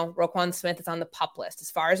right now, Roquan Smith is on the PUP list.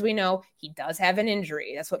 As far as we know, he does have an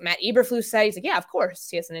injury. That's what Matt Eberflus said. He's like, yeah, of course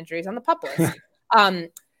he has an injury. He's on the PUP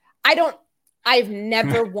list. I've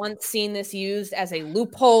never once seen this used as a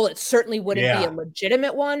loophole. It certainly wouldn't be a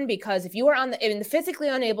legitimate one because if you are on the physically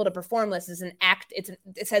unable to perform list is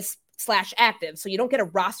it says /active. So you don't get a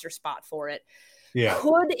roster spot for it. Yeah.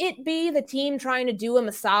 Could it be the team trying to do him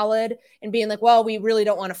a solid and being like, well, we really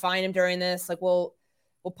don't want to find him during this. Like we'll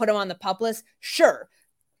put him on the PUP list. Sure.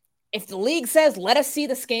 If the league says, let us see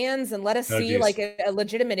the scans and let us see like a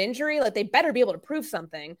legitimate injury, like they better be able to prove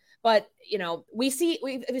something. But, we've seen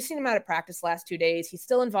him out of practice last 2 days. He's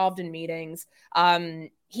still involved in meetings.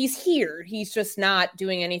 He's here. He's just not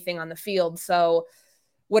doing anything on the field. So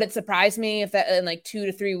would it surprise me if that in like 2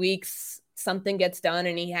 to 3 weeks, something gets done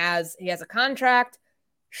and he has a contract?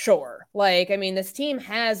 Sure. This team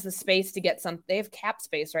has the space to get they have cap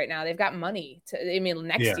space right now. They've got money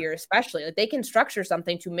next year, especially like they can structure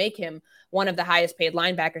something to make him one of the highest paid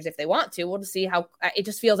linebackers if they want to. We'll just see how it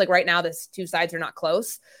just feels like right now, this two sides are not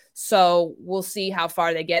close. So we'll see how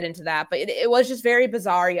far they get into that. But it was just very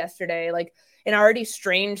bizarre yesterday, like an already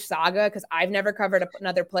strange saga. Cause I've never covered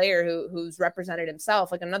another player who's represented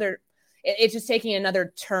himself it's just taking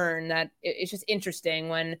another turn that it's just interesting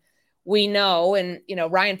when we know, and,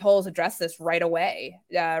 Ryan Poles addressed this right away,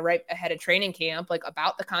 right ahead of training camp, like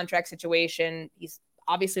about the contract situation. He's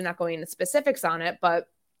obviously not going into specifics on it, but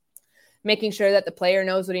making sure that the player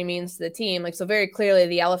knows what he means to the team. Like, so very clearly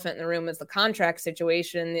the elephant in the room is the contract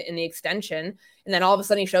situation in the extension. And then all of a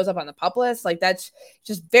sudden he shows up on the PUP list. Like, that's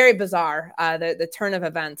just very bizarre. The turn of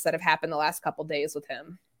events that have happened the last couple of days with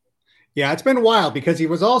him. Yeah. It's been wild because he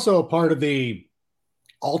was also a part of the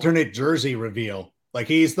alternate jersey reveal. Like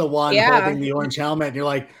he's the one holding the orange helmet. And you're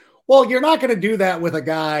like, well, you're not going to do that with a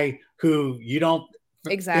guy who you don't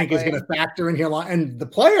think is going to factor in here. And the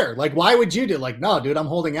player, like, why would you do? Like, no, dude, I'm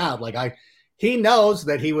holding out. Like he knows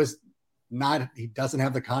that he doesn't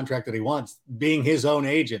have the contract that he wants, being his own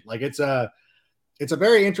agent. Like it's a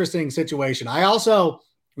very interesting situation. I also,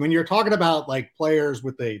 when you're talking about like players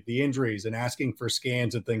with the injuries and asking for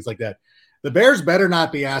scans and things like that, the Bears better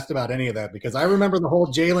not be asked about any of that, because I remember the whole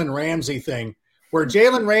Jalen Ramsey thing where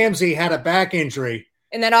Jalen Ramsey had a back injury.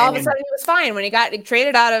 And then all of a sudden he was fine when he got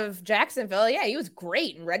traded out of Jacksonville. Yeah, he was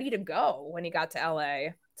great and ready to go when he got to LA.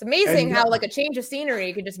 It's amazing how like a change of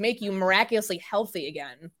scenery could just make you miraculously healthy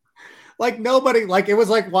again. Like nobody, like it was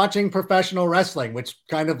like watching professional wrestling, which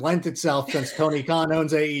kind of lent itself since Tony Khan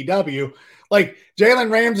owns AEW. Like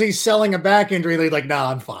Jalen Ramsey selling a back injury, they're like,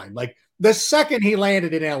 nah, I'm fine. Like the second he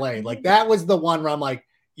landed in LA, like that was the one where I'm like,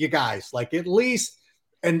 you guys, like at least,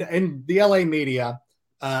 and the LA media,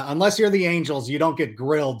 unless you're the Angels, you don't get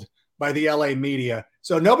grilled by the LA media.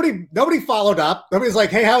 So nobody followed up. Nobody's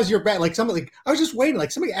like, hey, how's your back? Like somebody, I was just waiting.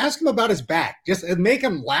 Like somebody ask him about his back, just make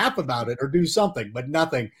him laugh about it or do something, but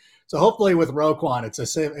nothing. So hopefully with Roquan, it's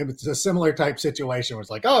a similar type situation where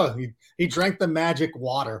it's like, oh, he drank the magic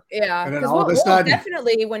water. Yeah. And then all of a sudden,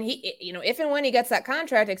 definitely when he, if and when he gets that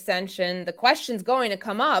contract extension, the question's going to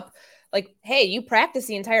come up like, hey, you practice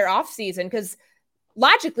the entire offseason, because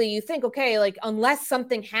logically you think, okay, like unless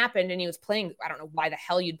something happened and he was playing, I don't know why the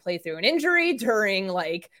hell you'd play through an injury during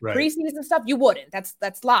like preseason stuff. You wouldn't.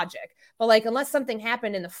 That's logic. But like, unless something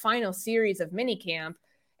happened in the final series of minicamp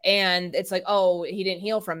and it's like, oh, he didn't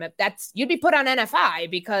heal from it. You'd be put on NFI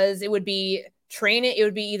because it would be training. It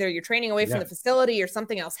would be either you're training away from the facility or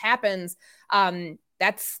something else happens.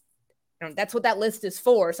 That's what that list is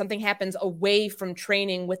for. Something happens away from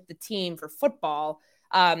training with the team for football.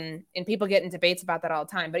 And people get in debates about that all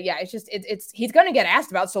the time, but yeah, he's going to get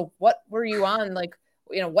asked about. So what were you on? Like,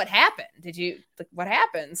 what happened? What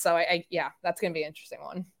happened? So that's going to be an interesting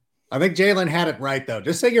one. I think Jalen had it right though.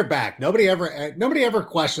 Just say you're back. Nobody ever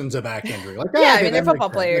questions a back injury. Like, yeah, I mean, they're football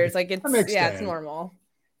players. Like it's normal.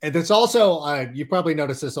 And it's also, you probably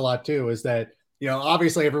noticed this a lot too, is that,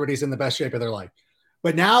 obviously everybody's in the best shape of their life,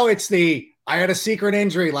 but now it's I had a secret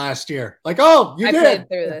injury last year. Like, oh, I played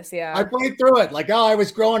through this. Yeah. I played through it. Like, oh, I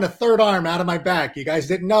was growing a third arm out of my back. You guys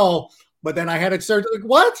didn't know, but then I had it surgery.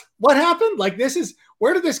 Like, what happened? Like,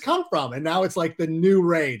 where did this come from? And now it's like the new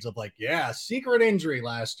rage of like, yeah, secret injury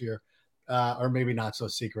last year. Or maybe not so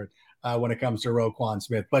secret when it comes to Roquan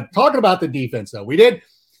Smith. But talking about the defense, though,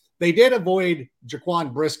 they did avoid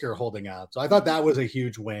Jaquan Brisker holding out. So I thought that was a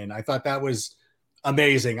huge win. I thought that was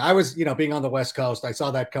amazing. I was, being on the West Coast, I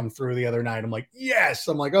saw that come through the other night. I'm like, yes.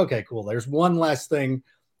 I'm like, okay, cool. There's one less thing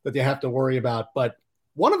that you have to worry about. But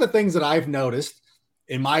one of the things that I've noticed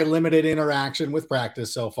in my limited interaction with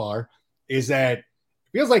practice so far is that it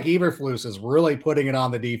feels like Eberflus is really putting it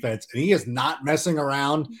on the defense, and he is not messing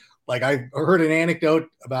around. Like, I heard an anecdote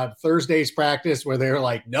about Thursday's practice where they were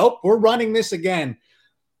like, nope, we're running this again.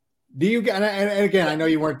 Do you get, and again, I know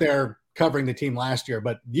you weren't there covering the team last year,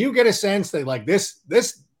 but do you get a sense that like this,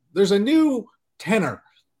 there's a new tenor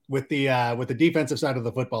with the defensive side of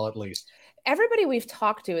the football, at least? Everybody we've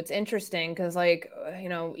talked to, it's interesting because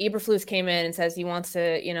Eberflus came in and says he wants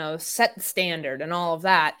to, set the standard and all of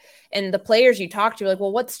that. And the players you talk to are like,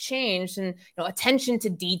 well, what's changed? And, attention to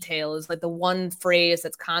detail is like the one phrase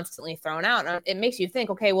that's constantly thrown out. And it makes you think,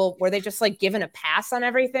 okay, well, were they just like given a pass on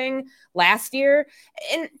everything last year?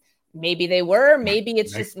 And maybe they were, maybe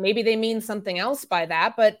it's just, maybe they mean something else by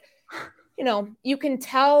that. But, you can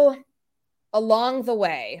tell along the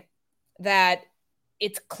way that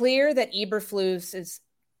it's clear that Eberflus is,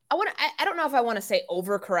 I don't know if I want to say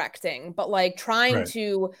overcorrecting, but like trying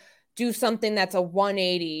to do something that's a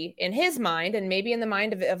 180 in his mind, and maybe in the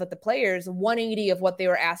mind of the players, 180 of what they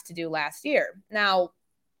were asked to do last year. Now,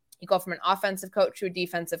 you go from an offensive coach to a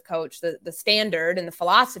defensive coach, the standard and the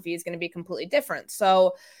philosophy is going to be completely different.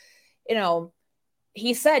 So,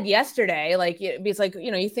 he said yesterday, like, it's like,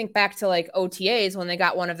 you think back to like OTAs when they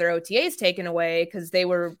got one of their OTAs taken away because they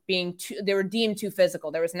were deemed too physical.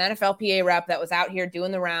 There was an NFLPA rep that was out here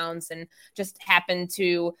doing the rounds and just happened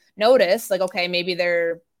to notice, like, okay, maybe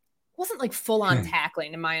there wasn't like full on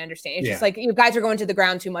tackling in my understanding. It's just like, you guys are going to the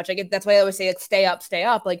ground too much. Like, that's why I always say, like, stay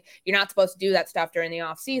up. Like, you're not supposed to do that stuff during the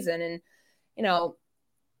off season. And,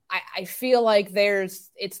 I feel like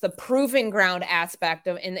it's the proving ground aspect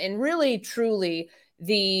of, and really truly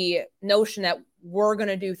the notion that we're going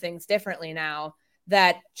to do things differently now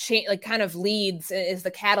that kind of is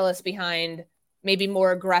the catalyst behind maybe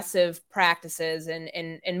more aggressive practices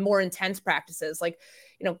and more intense practices. Like,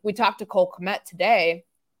 we talked to Cole Kmet today,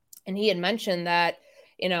 and he had mentioned that,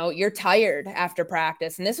 you're tired after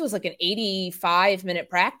practice. And this was like an 85-minute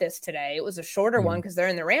practice today. It was a shorter one because they're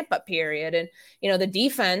in the ramp up period. And, the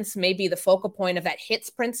defense may be the focal point of that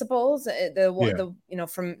hits principles,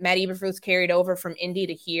 from Matt Eberflus carried over from Indy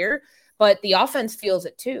to here, but the offense feels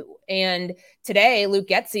it too. And today Luke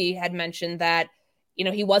Getsy had mentioned that,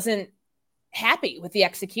 he wasn't happy with the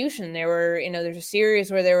execution. There were, there's a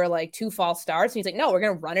series where there were like 2 false starts. And he's like, no, we're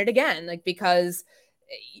going to run it again. Like, because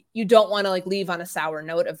you don't want to like leave on a sour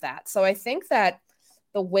note of that. So I think that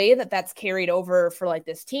the way that that's carried over for like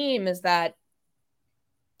this team is that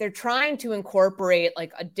they're trying to incorporate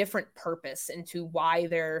like a different purpose into why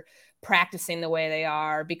they're practicing the way they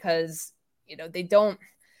are, because,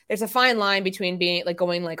 there's a fine line between being like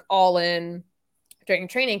going like all in during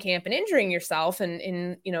training camp and injuring yourself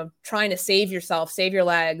and trying to save your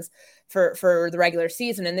legs for the regular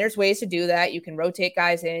season. And there's ways to do that. You can rotate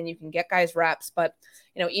guys in, you can get guys reps, but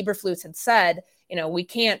Eberflus had said, we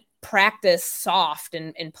can't practice soft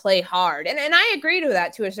and play hard. And I agree to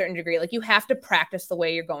that to a certain degree. Like, you have to practice the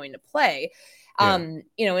way you're going to play. And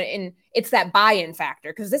it's that buy-in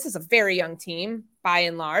factor, because this is a very young team by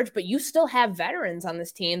and large, but you still have veterans on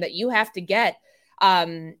this team that you have to get,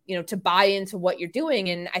 to buy into what you're doing.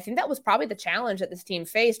 And I think that was probably the challenge that this team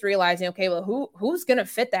faced, realizing, okay, well, who's going to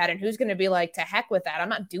fit that? And who's going to be like, to heck with that, I'm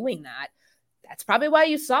not doing that. That's probably why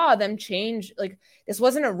you saw them change. Like, this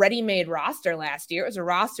wasn't a ready-made roster last year. It was a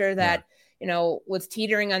roster that, was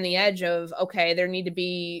teetering on the edge of, okay,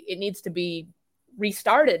 it needs to be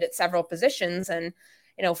restarted at several positions. And,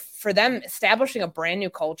 for them, establishing a brand new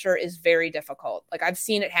culture is very difficult. Like I've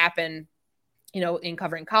seen it happen, in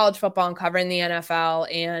covering college football and covering the NFL.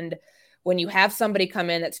 And when you have somebody come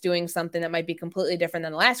in that's doing something that might be completely different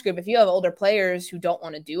than the last group, if you have older players who don't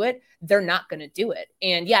want to do it, they're not going to do it.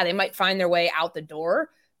 And yeah, they might find their way out the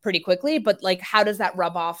door pretty quickly, but like, how does that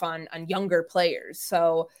rub off on younger players?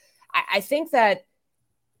 So I think that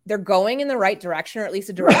they're going in the right direction, or at least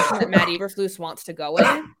a direction that Matt Eberflus wants to go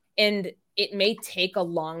in. And it may take a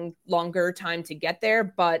longer time to get there,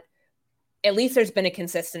 but at least there's been a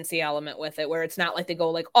consistency element with it where it's not like they go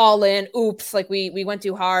like all in, oops, like we went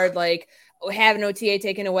too hard, like have an OTA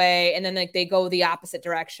taken away. And then like they go the opposite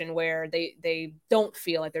direction where they don't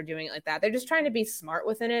feel like they're doing it like that. They're just trying to be smart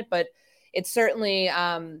within it, but it's certainly,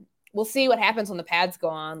 we'll see what happens when the pads go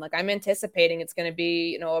on. Like I'm anticipating it's going to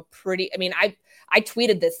be, I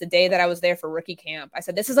tweeted this the day that I was there for rookie camp. I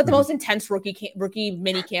said, this is like the most intense rookie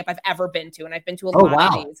mini camp I've ever been to. And I've been to a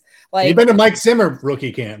lot of these. Like, you've been to Mike Zimmer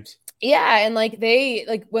rookie camps. Yeah. And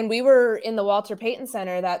when we were in the Walter Payton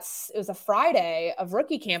Center, it was a Friday of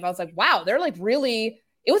rookie camp. I was like, wow, they're like really,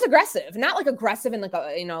 it was aggressive, not like aggressive in like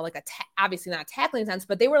a, obviously not a tackling sense,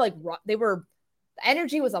 but the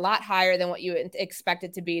energy was a lot higher than what you expect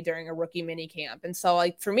it to be during a rookie mini camp. And so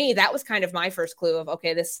like, for me, that was kind of my first clue of,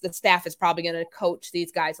 okay, the staff is probably going to coach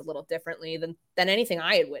these guys a little differently than anything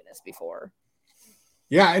I had witnessed before.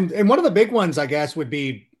 Yeah. And one of the big ones, I guess, would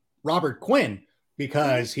be Robert Quinn,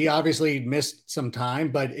 because he obviously missed some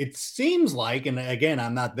time, but it seems like, and again,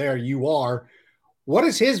 I'm not there, you are, what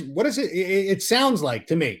is it? It sounds like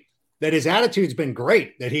to me that his attitude's been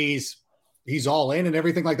great, that he's all in and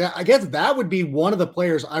everything like that. I guess that would be one of the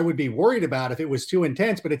players I would be worried about if it was too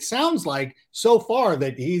intense, but it sounds like so far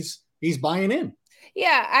that he's buying in.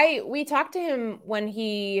 Yeah. We talked to him when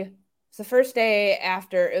it's the first day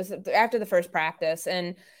after the first practice,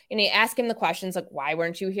 and he asked him the questions like, why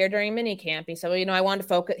weren't you here during mini camp? He said, well, I wanted to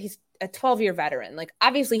focus. He's a 12-year veteran. Like,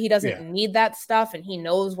 obviously he doesn't need that stuff, and he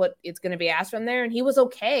knows what it's going to be asked from there. And he was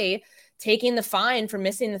okay taking the fine for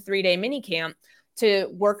missing the 3-day mini camp to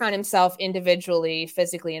work on himself individually,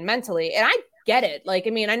 physically, and mentally. And I get it. Like,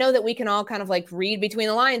 I know that we can all kind of like read between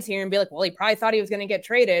the lines here and be like, well, he probably thought he was going to get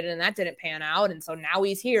traded and that didn't pan out. And so now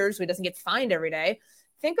he's here, so he doesn't get fined every day.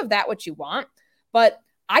 Think of that what you want, but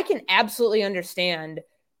I can absolutely understand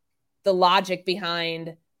the logic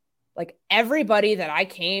behind like everybody that I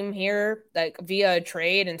came here like via a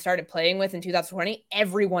trade and started playing with in 2020,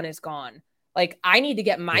 everyone is gone. Like I need to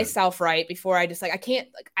get myself right before I just like,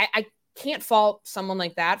 I can't fault someone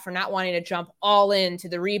like that for not wanting to jump all into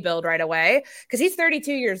the rebuild right away, because he's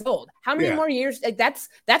 32 years old. How many more years? Like that's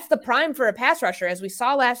the prime for a pass rusher, as we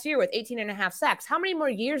saw last year with 18.5 sacks. How many more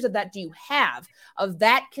years of that do you have of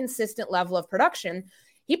that consistent level of production?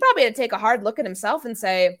 He probably had to take a hard look at himself and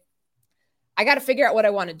say, I got to figure out what I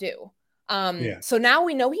want to do. So now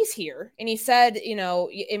we know he's here, and he said,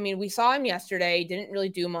 we saw him yesterday, he didn't really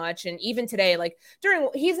do much. And even today, like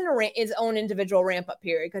he's in his own individual ramp up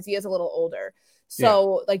period because he is a little older.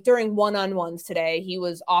 So like during one-on-ones today, he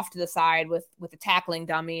was off to the side with a tackling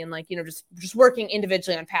dummy and like, just working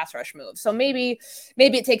individually on pass rush moves. So maybe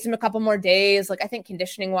it takes him a couple more days. Like I think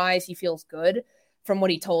conditioning wise, he feels good from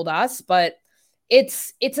what he told us, but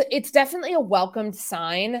it's definitely a welcomed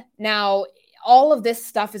sign. Now, all of this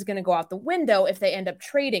stuff is going to go out the window if they end up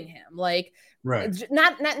trading him. Like,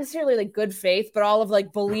 not necessarily like good faith, but all of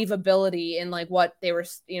like believability in like what they were,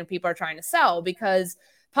 people are trying to sell, because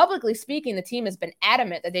publicly speaking, the team has been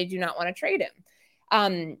adamant that they do not want to trade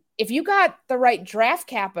him. If you got the right draft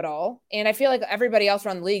capital, and I feel like everybody else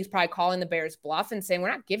around the league is probably calling the Bears bluff and saying,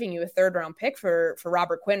 we're not giving you a 3rd round pick for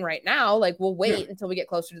Robert Quinn right now. Like we'll wait until we get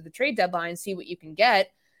closer to the trade deadline, see what you can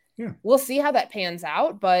get. We'll see how that pans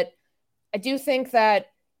out. But I do think that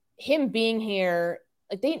him being here,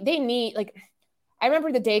 like they need, like, I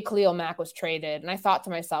remember the day Khalil Mack was traded, and I thought to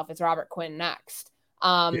myself, it's Robert Quinn next.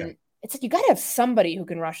 It's like, you got to have somebody who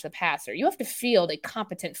can rush the passer. You have to field a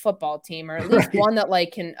competent football team, or at least one that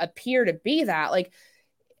like can appear to be that. Like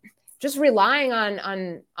just relying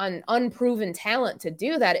on unproven talent to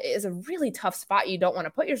do that is a really tough spot you don't want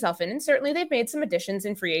to put yourself in. And certainly they've made some additions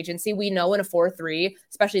in free agency. We know in a 4-3,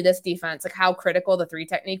 especially this defense, like how critical the 3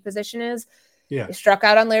 technique position is. They struck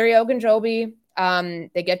out on Larry Ogunjobi.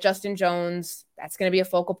 They get Justin Jones. That's going to be a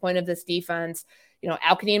focal point of this defense.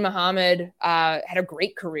 Al-Qadim Muhammad had a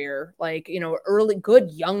great career, like, early, good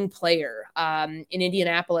young player in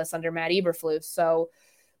Indianapolis under Matt Eberflus. So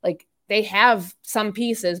like they have some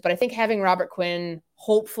pieces, but I think having Robert Quinn,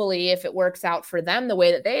 hopefully if it works out for them the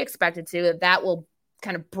way that they expect it to, that will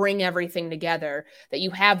kind of bring everything together, that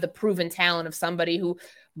you have the proven talent of somebody who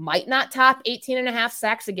might not top 18.5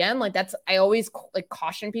 sacks again. Like I always like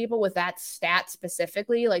caution people with that stat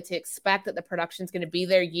specifically, like to expect that the production is going to be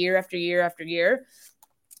there year after year after year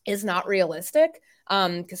is not realistic.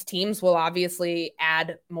 Because teams will obviously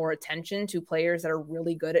add more attention to players that are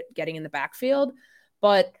really good at getting in the backfield,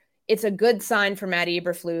 but it's a good sign for Matt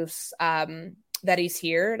Eberflus that he's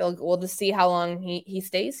here. We'll just see how long he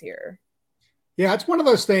stays here. Yeah, it's one of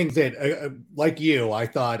those things that, like you, I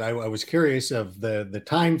thought I was curious of the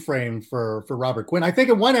time frame for Robert Quinn. I think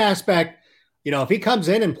in one aspect, if he comes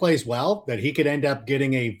in and plays well, that he could end up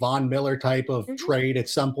getting a Von Miller type of trade at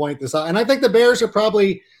some point. And I think the Bears are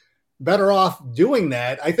probably better off doing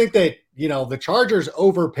that. I think that, the Chargers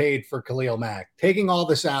overpaid for Khalil Mack, taking all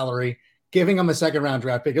the salary, giving him a second round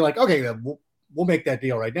draft pick. You're like, okay, we'll make that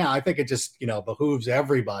deal right now. I think it just, behooves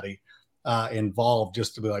everybody involved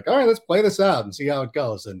just to be like, all right, let's play this out and see how it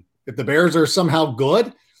goes. And if the Bears are somehow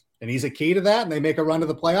good and he's a key to that and they make a run to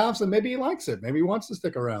the playoffs, then maybe he likes it. Maybe he wants to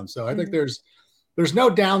stick around. So I think there's no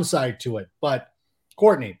downside to it. But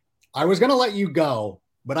Courtney, I was going to let you go,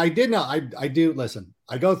 but I did not. I do listen.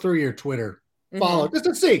 I go through your Twitter follow just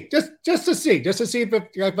to see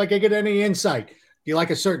if I could get any insight. Do you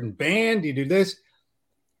like a certain band? Do you do this?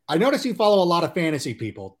 I notice you follow a lot of fantasy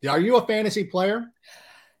people. Are you a fantasy player?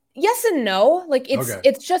 Yes and no. Like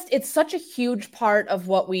it's such a huge part of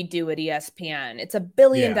what we do at ESPN. It's $1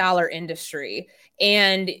 billion industry.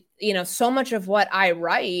 And, so much of what I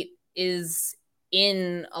write is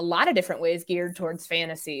in a lot of different ways geared towards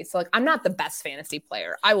fantasy. So like, I'm not the best fantasy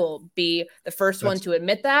player. I will be the first one to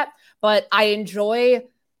admit that, but I enjoy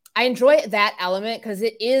that element because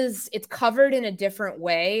it's covered in a different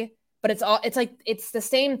way, but it's the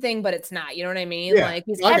same thing, but it's not, you know what I mean? Yeah, like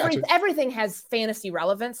everything has fantasy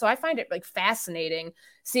relevance. So I find it like fascinating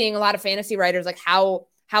seeing a lot of fantasy writers, like how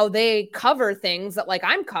they cover things that like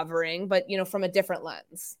I'm covering, but from a different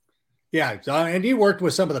lens. Yeah, and you worked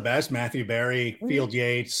with some of the best, Matthew Berry, Field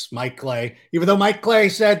Yates, Mike Clay, even though Mike Clay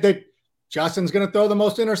said that Justin's going to throw the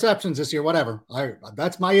most interceptions this year, whatever.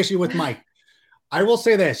 That's my issue with Mike. I will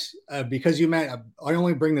say this because I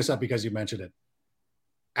only bring this up because you mentioned it.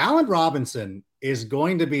 Allen Robinson is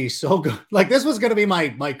going to be so good. Like this was going to be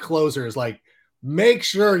my closers. Like make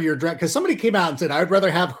sure you're dressed because somebody came out and said, I'd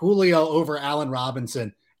rather have Julio over Allen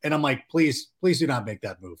Robinson. And I'm like, please do not make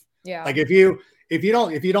that move. Yeah. Like if you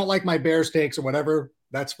don't like my Bears takes or whatever,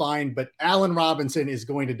 that's fine. But Allen Robinson is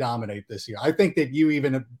going to dominate this year. I think that you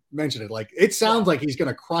even mentioned it. Like it sounds like he's going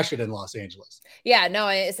to crush it in Los Angeles. Yeah,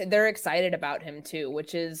 no, they're excited about him too,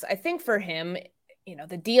 which is, I think for him,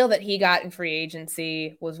 the deal that he got in free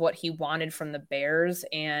agency was what he wanted from the Bears,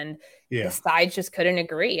 and the sides just couldn't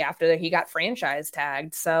agree after he got franchise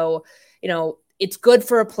tagged. So, it's good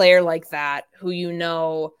for a player like that who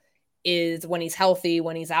is when he's healthy,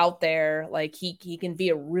 when he's out there, like he can be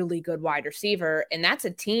a really good wide receiver. And that's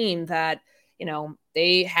a team that,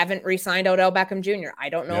 they haven't re-signed Odell Beckham Jr. I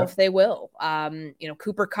don't know if they will.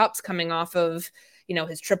 Cooper Kupp's coming off of,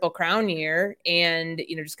 his Triple Crown year and,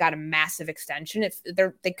 just got a massive extension.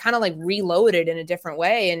 They kind of like reloaded in a different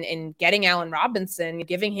way and getting Allen Robinson,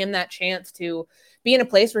 giving him that chance to be in a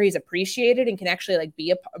place where he's appreciated and can actually like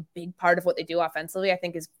be a big part of what they do offensively, I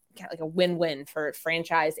think is kind of like a win-win for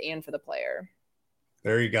franchise and for the player.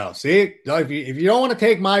 There you go. See, if you don't want to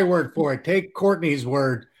take my word for it, take Courtney's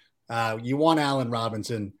word. You want Allen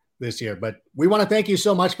Robinson this year, but we want to thank you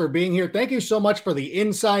so much for being here. Thank you so much for the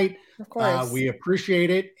insight. Of course. We appreciate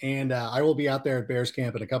it. And I will be out there at Bears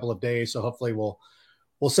camp in a couple of days. So hopefully we'll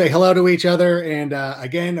say hello to each other. And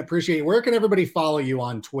again, appreciate it. Where can everybody follow you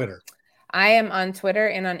on Twitter? I am on Twitter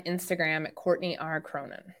and on Instagram at Courtney R.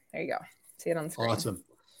 Cronin. There you go. See it on the screen. Awesome.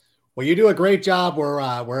 Well, you do a great job.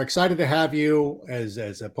 We're excited to have you as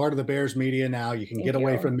a part of the Bears media now. You can get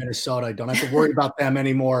away from Minnesota. I don't have to worry about them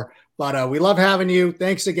anymore. But we love having you.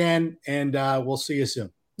 Thanks again, and we'll see you soon.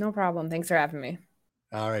 No problem. Thanks for having me.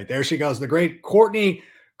 All right. There she goes, the great Courtney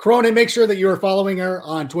Cronin. Make sure that you are following her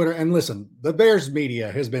on Twitter. And listen, the Bears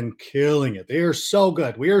media has been killing it. They are so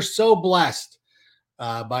good. We are so blessed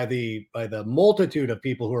by the multitude of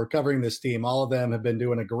people who are covering this team. All of them have been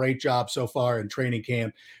doing a great job so far in training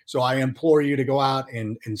camp. So I implore you to go out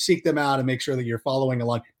and seek them out and make sure that you're following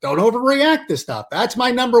along. Don't overreact to stuff. That's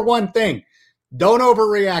my number one thing. Don't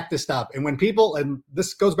overreact to stuff. And when people, and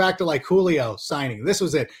this goes back to like Julio signing, this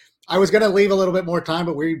was it. I was going to leave a little bit more time,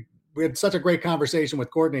 but we had such a great conversation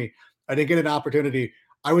with Courtney. I didn't get an opportunity.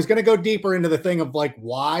 I was going to go deeper into the thing of like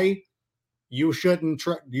why you shouldn't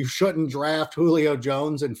draft Julio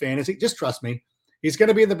Jones in fantasy. Just trust me. He's going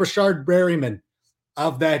to be the Brashard Berryman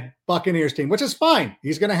of that Buccaneers team, which is fine.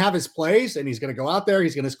 He's going to have his plays, and he's going to go out there.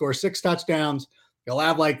 He's going to score 6 touchdowns. He'll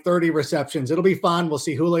have like 30 receptions. It'll be fun. We'll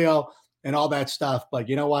see Julio and all that stuff. But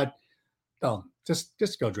you know what? Oh,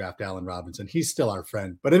 just go draft Allen Robinson. He's still our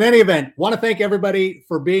friend. But in any event, want to thank everybody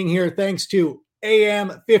for being here. Thanks to AM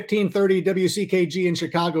 1530 WCKG in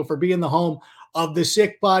Chicago for being the home of the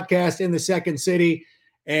Sick Podcast in the Second City.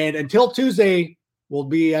 And until Tuesday, we'll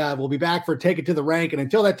be back for Take It to the Rank. And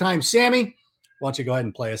until that time, Sammy, why don't you go ahead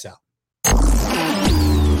and play us out?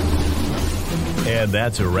 And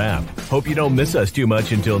that's a wrap. Hope you don't miss us too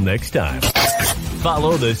much until next time.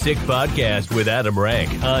 Follow the Sick Podcast with Adam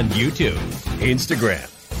Rank on YouTube, Instagram,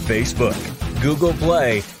 Facebook, Google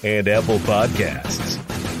Play, and Apple Podcasts.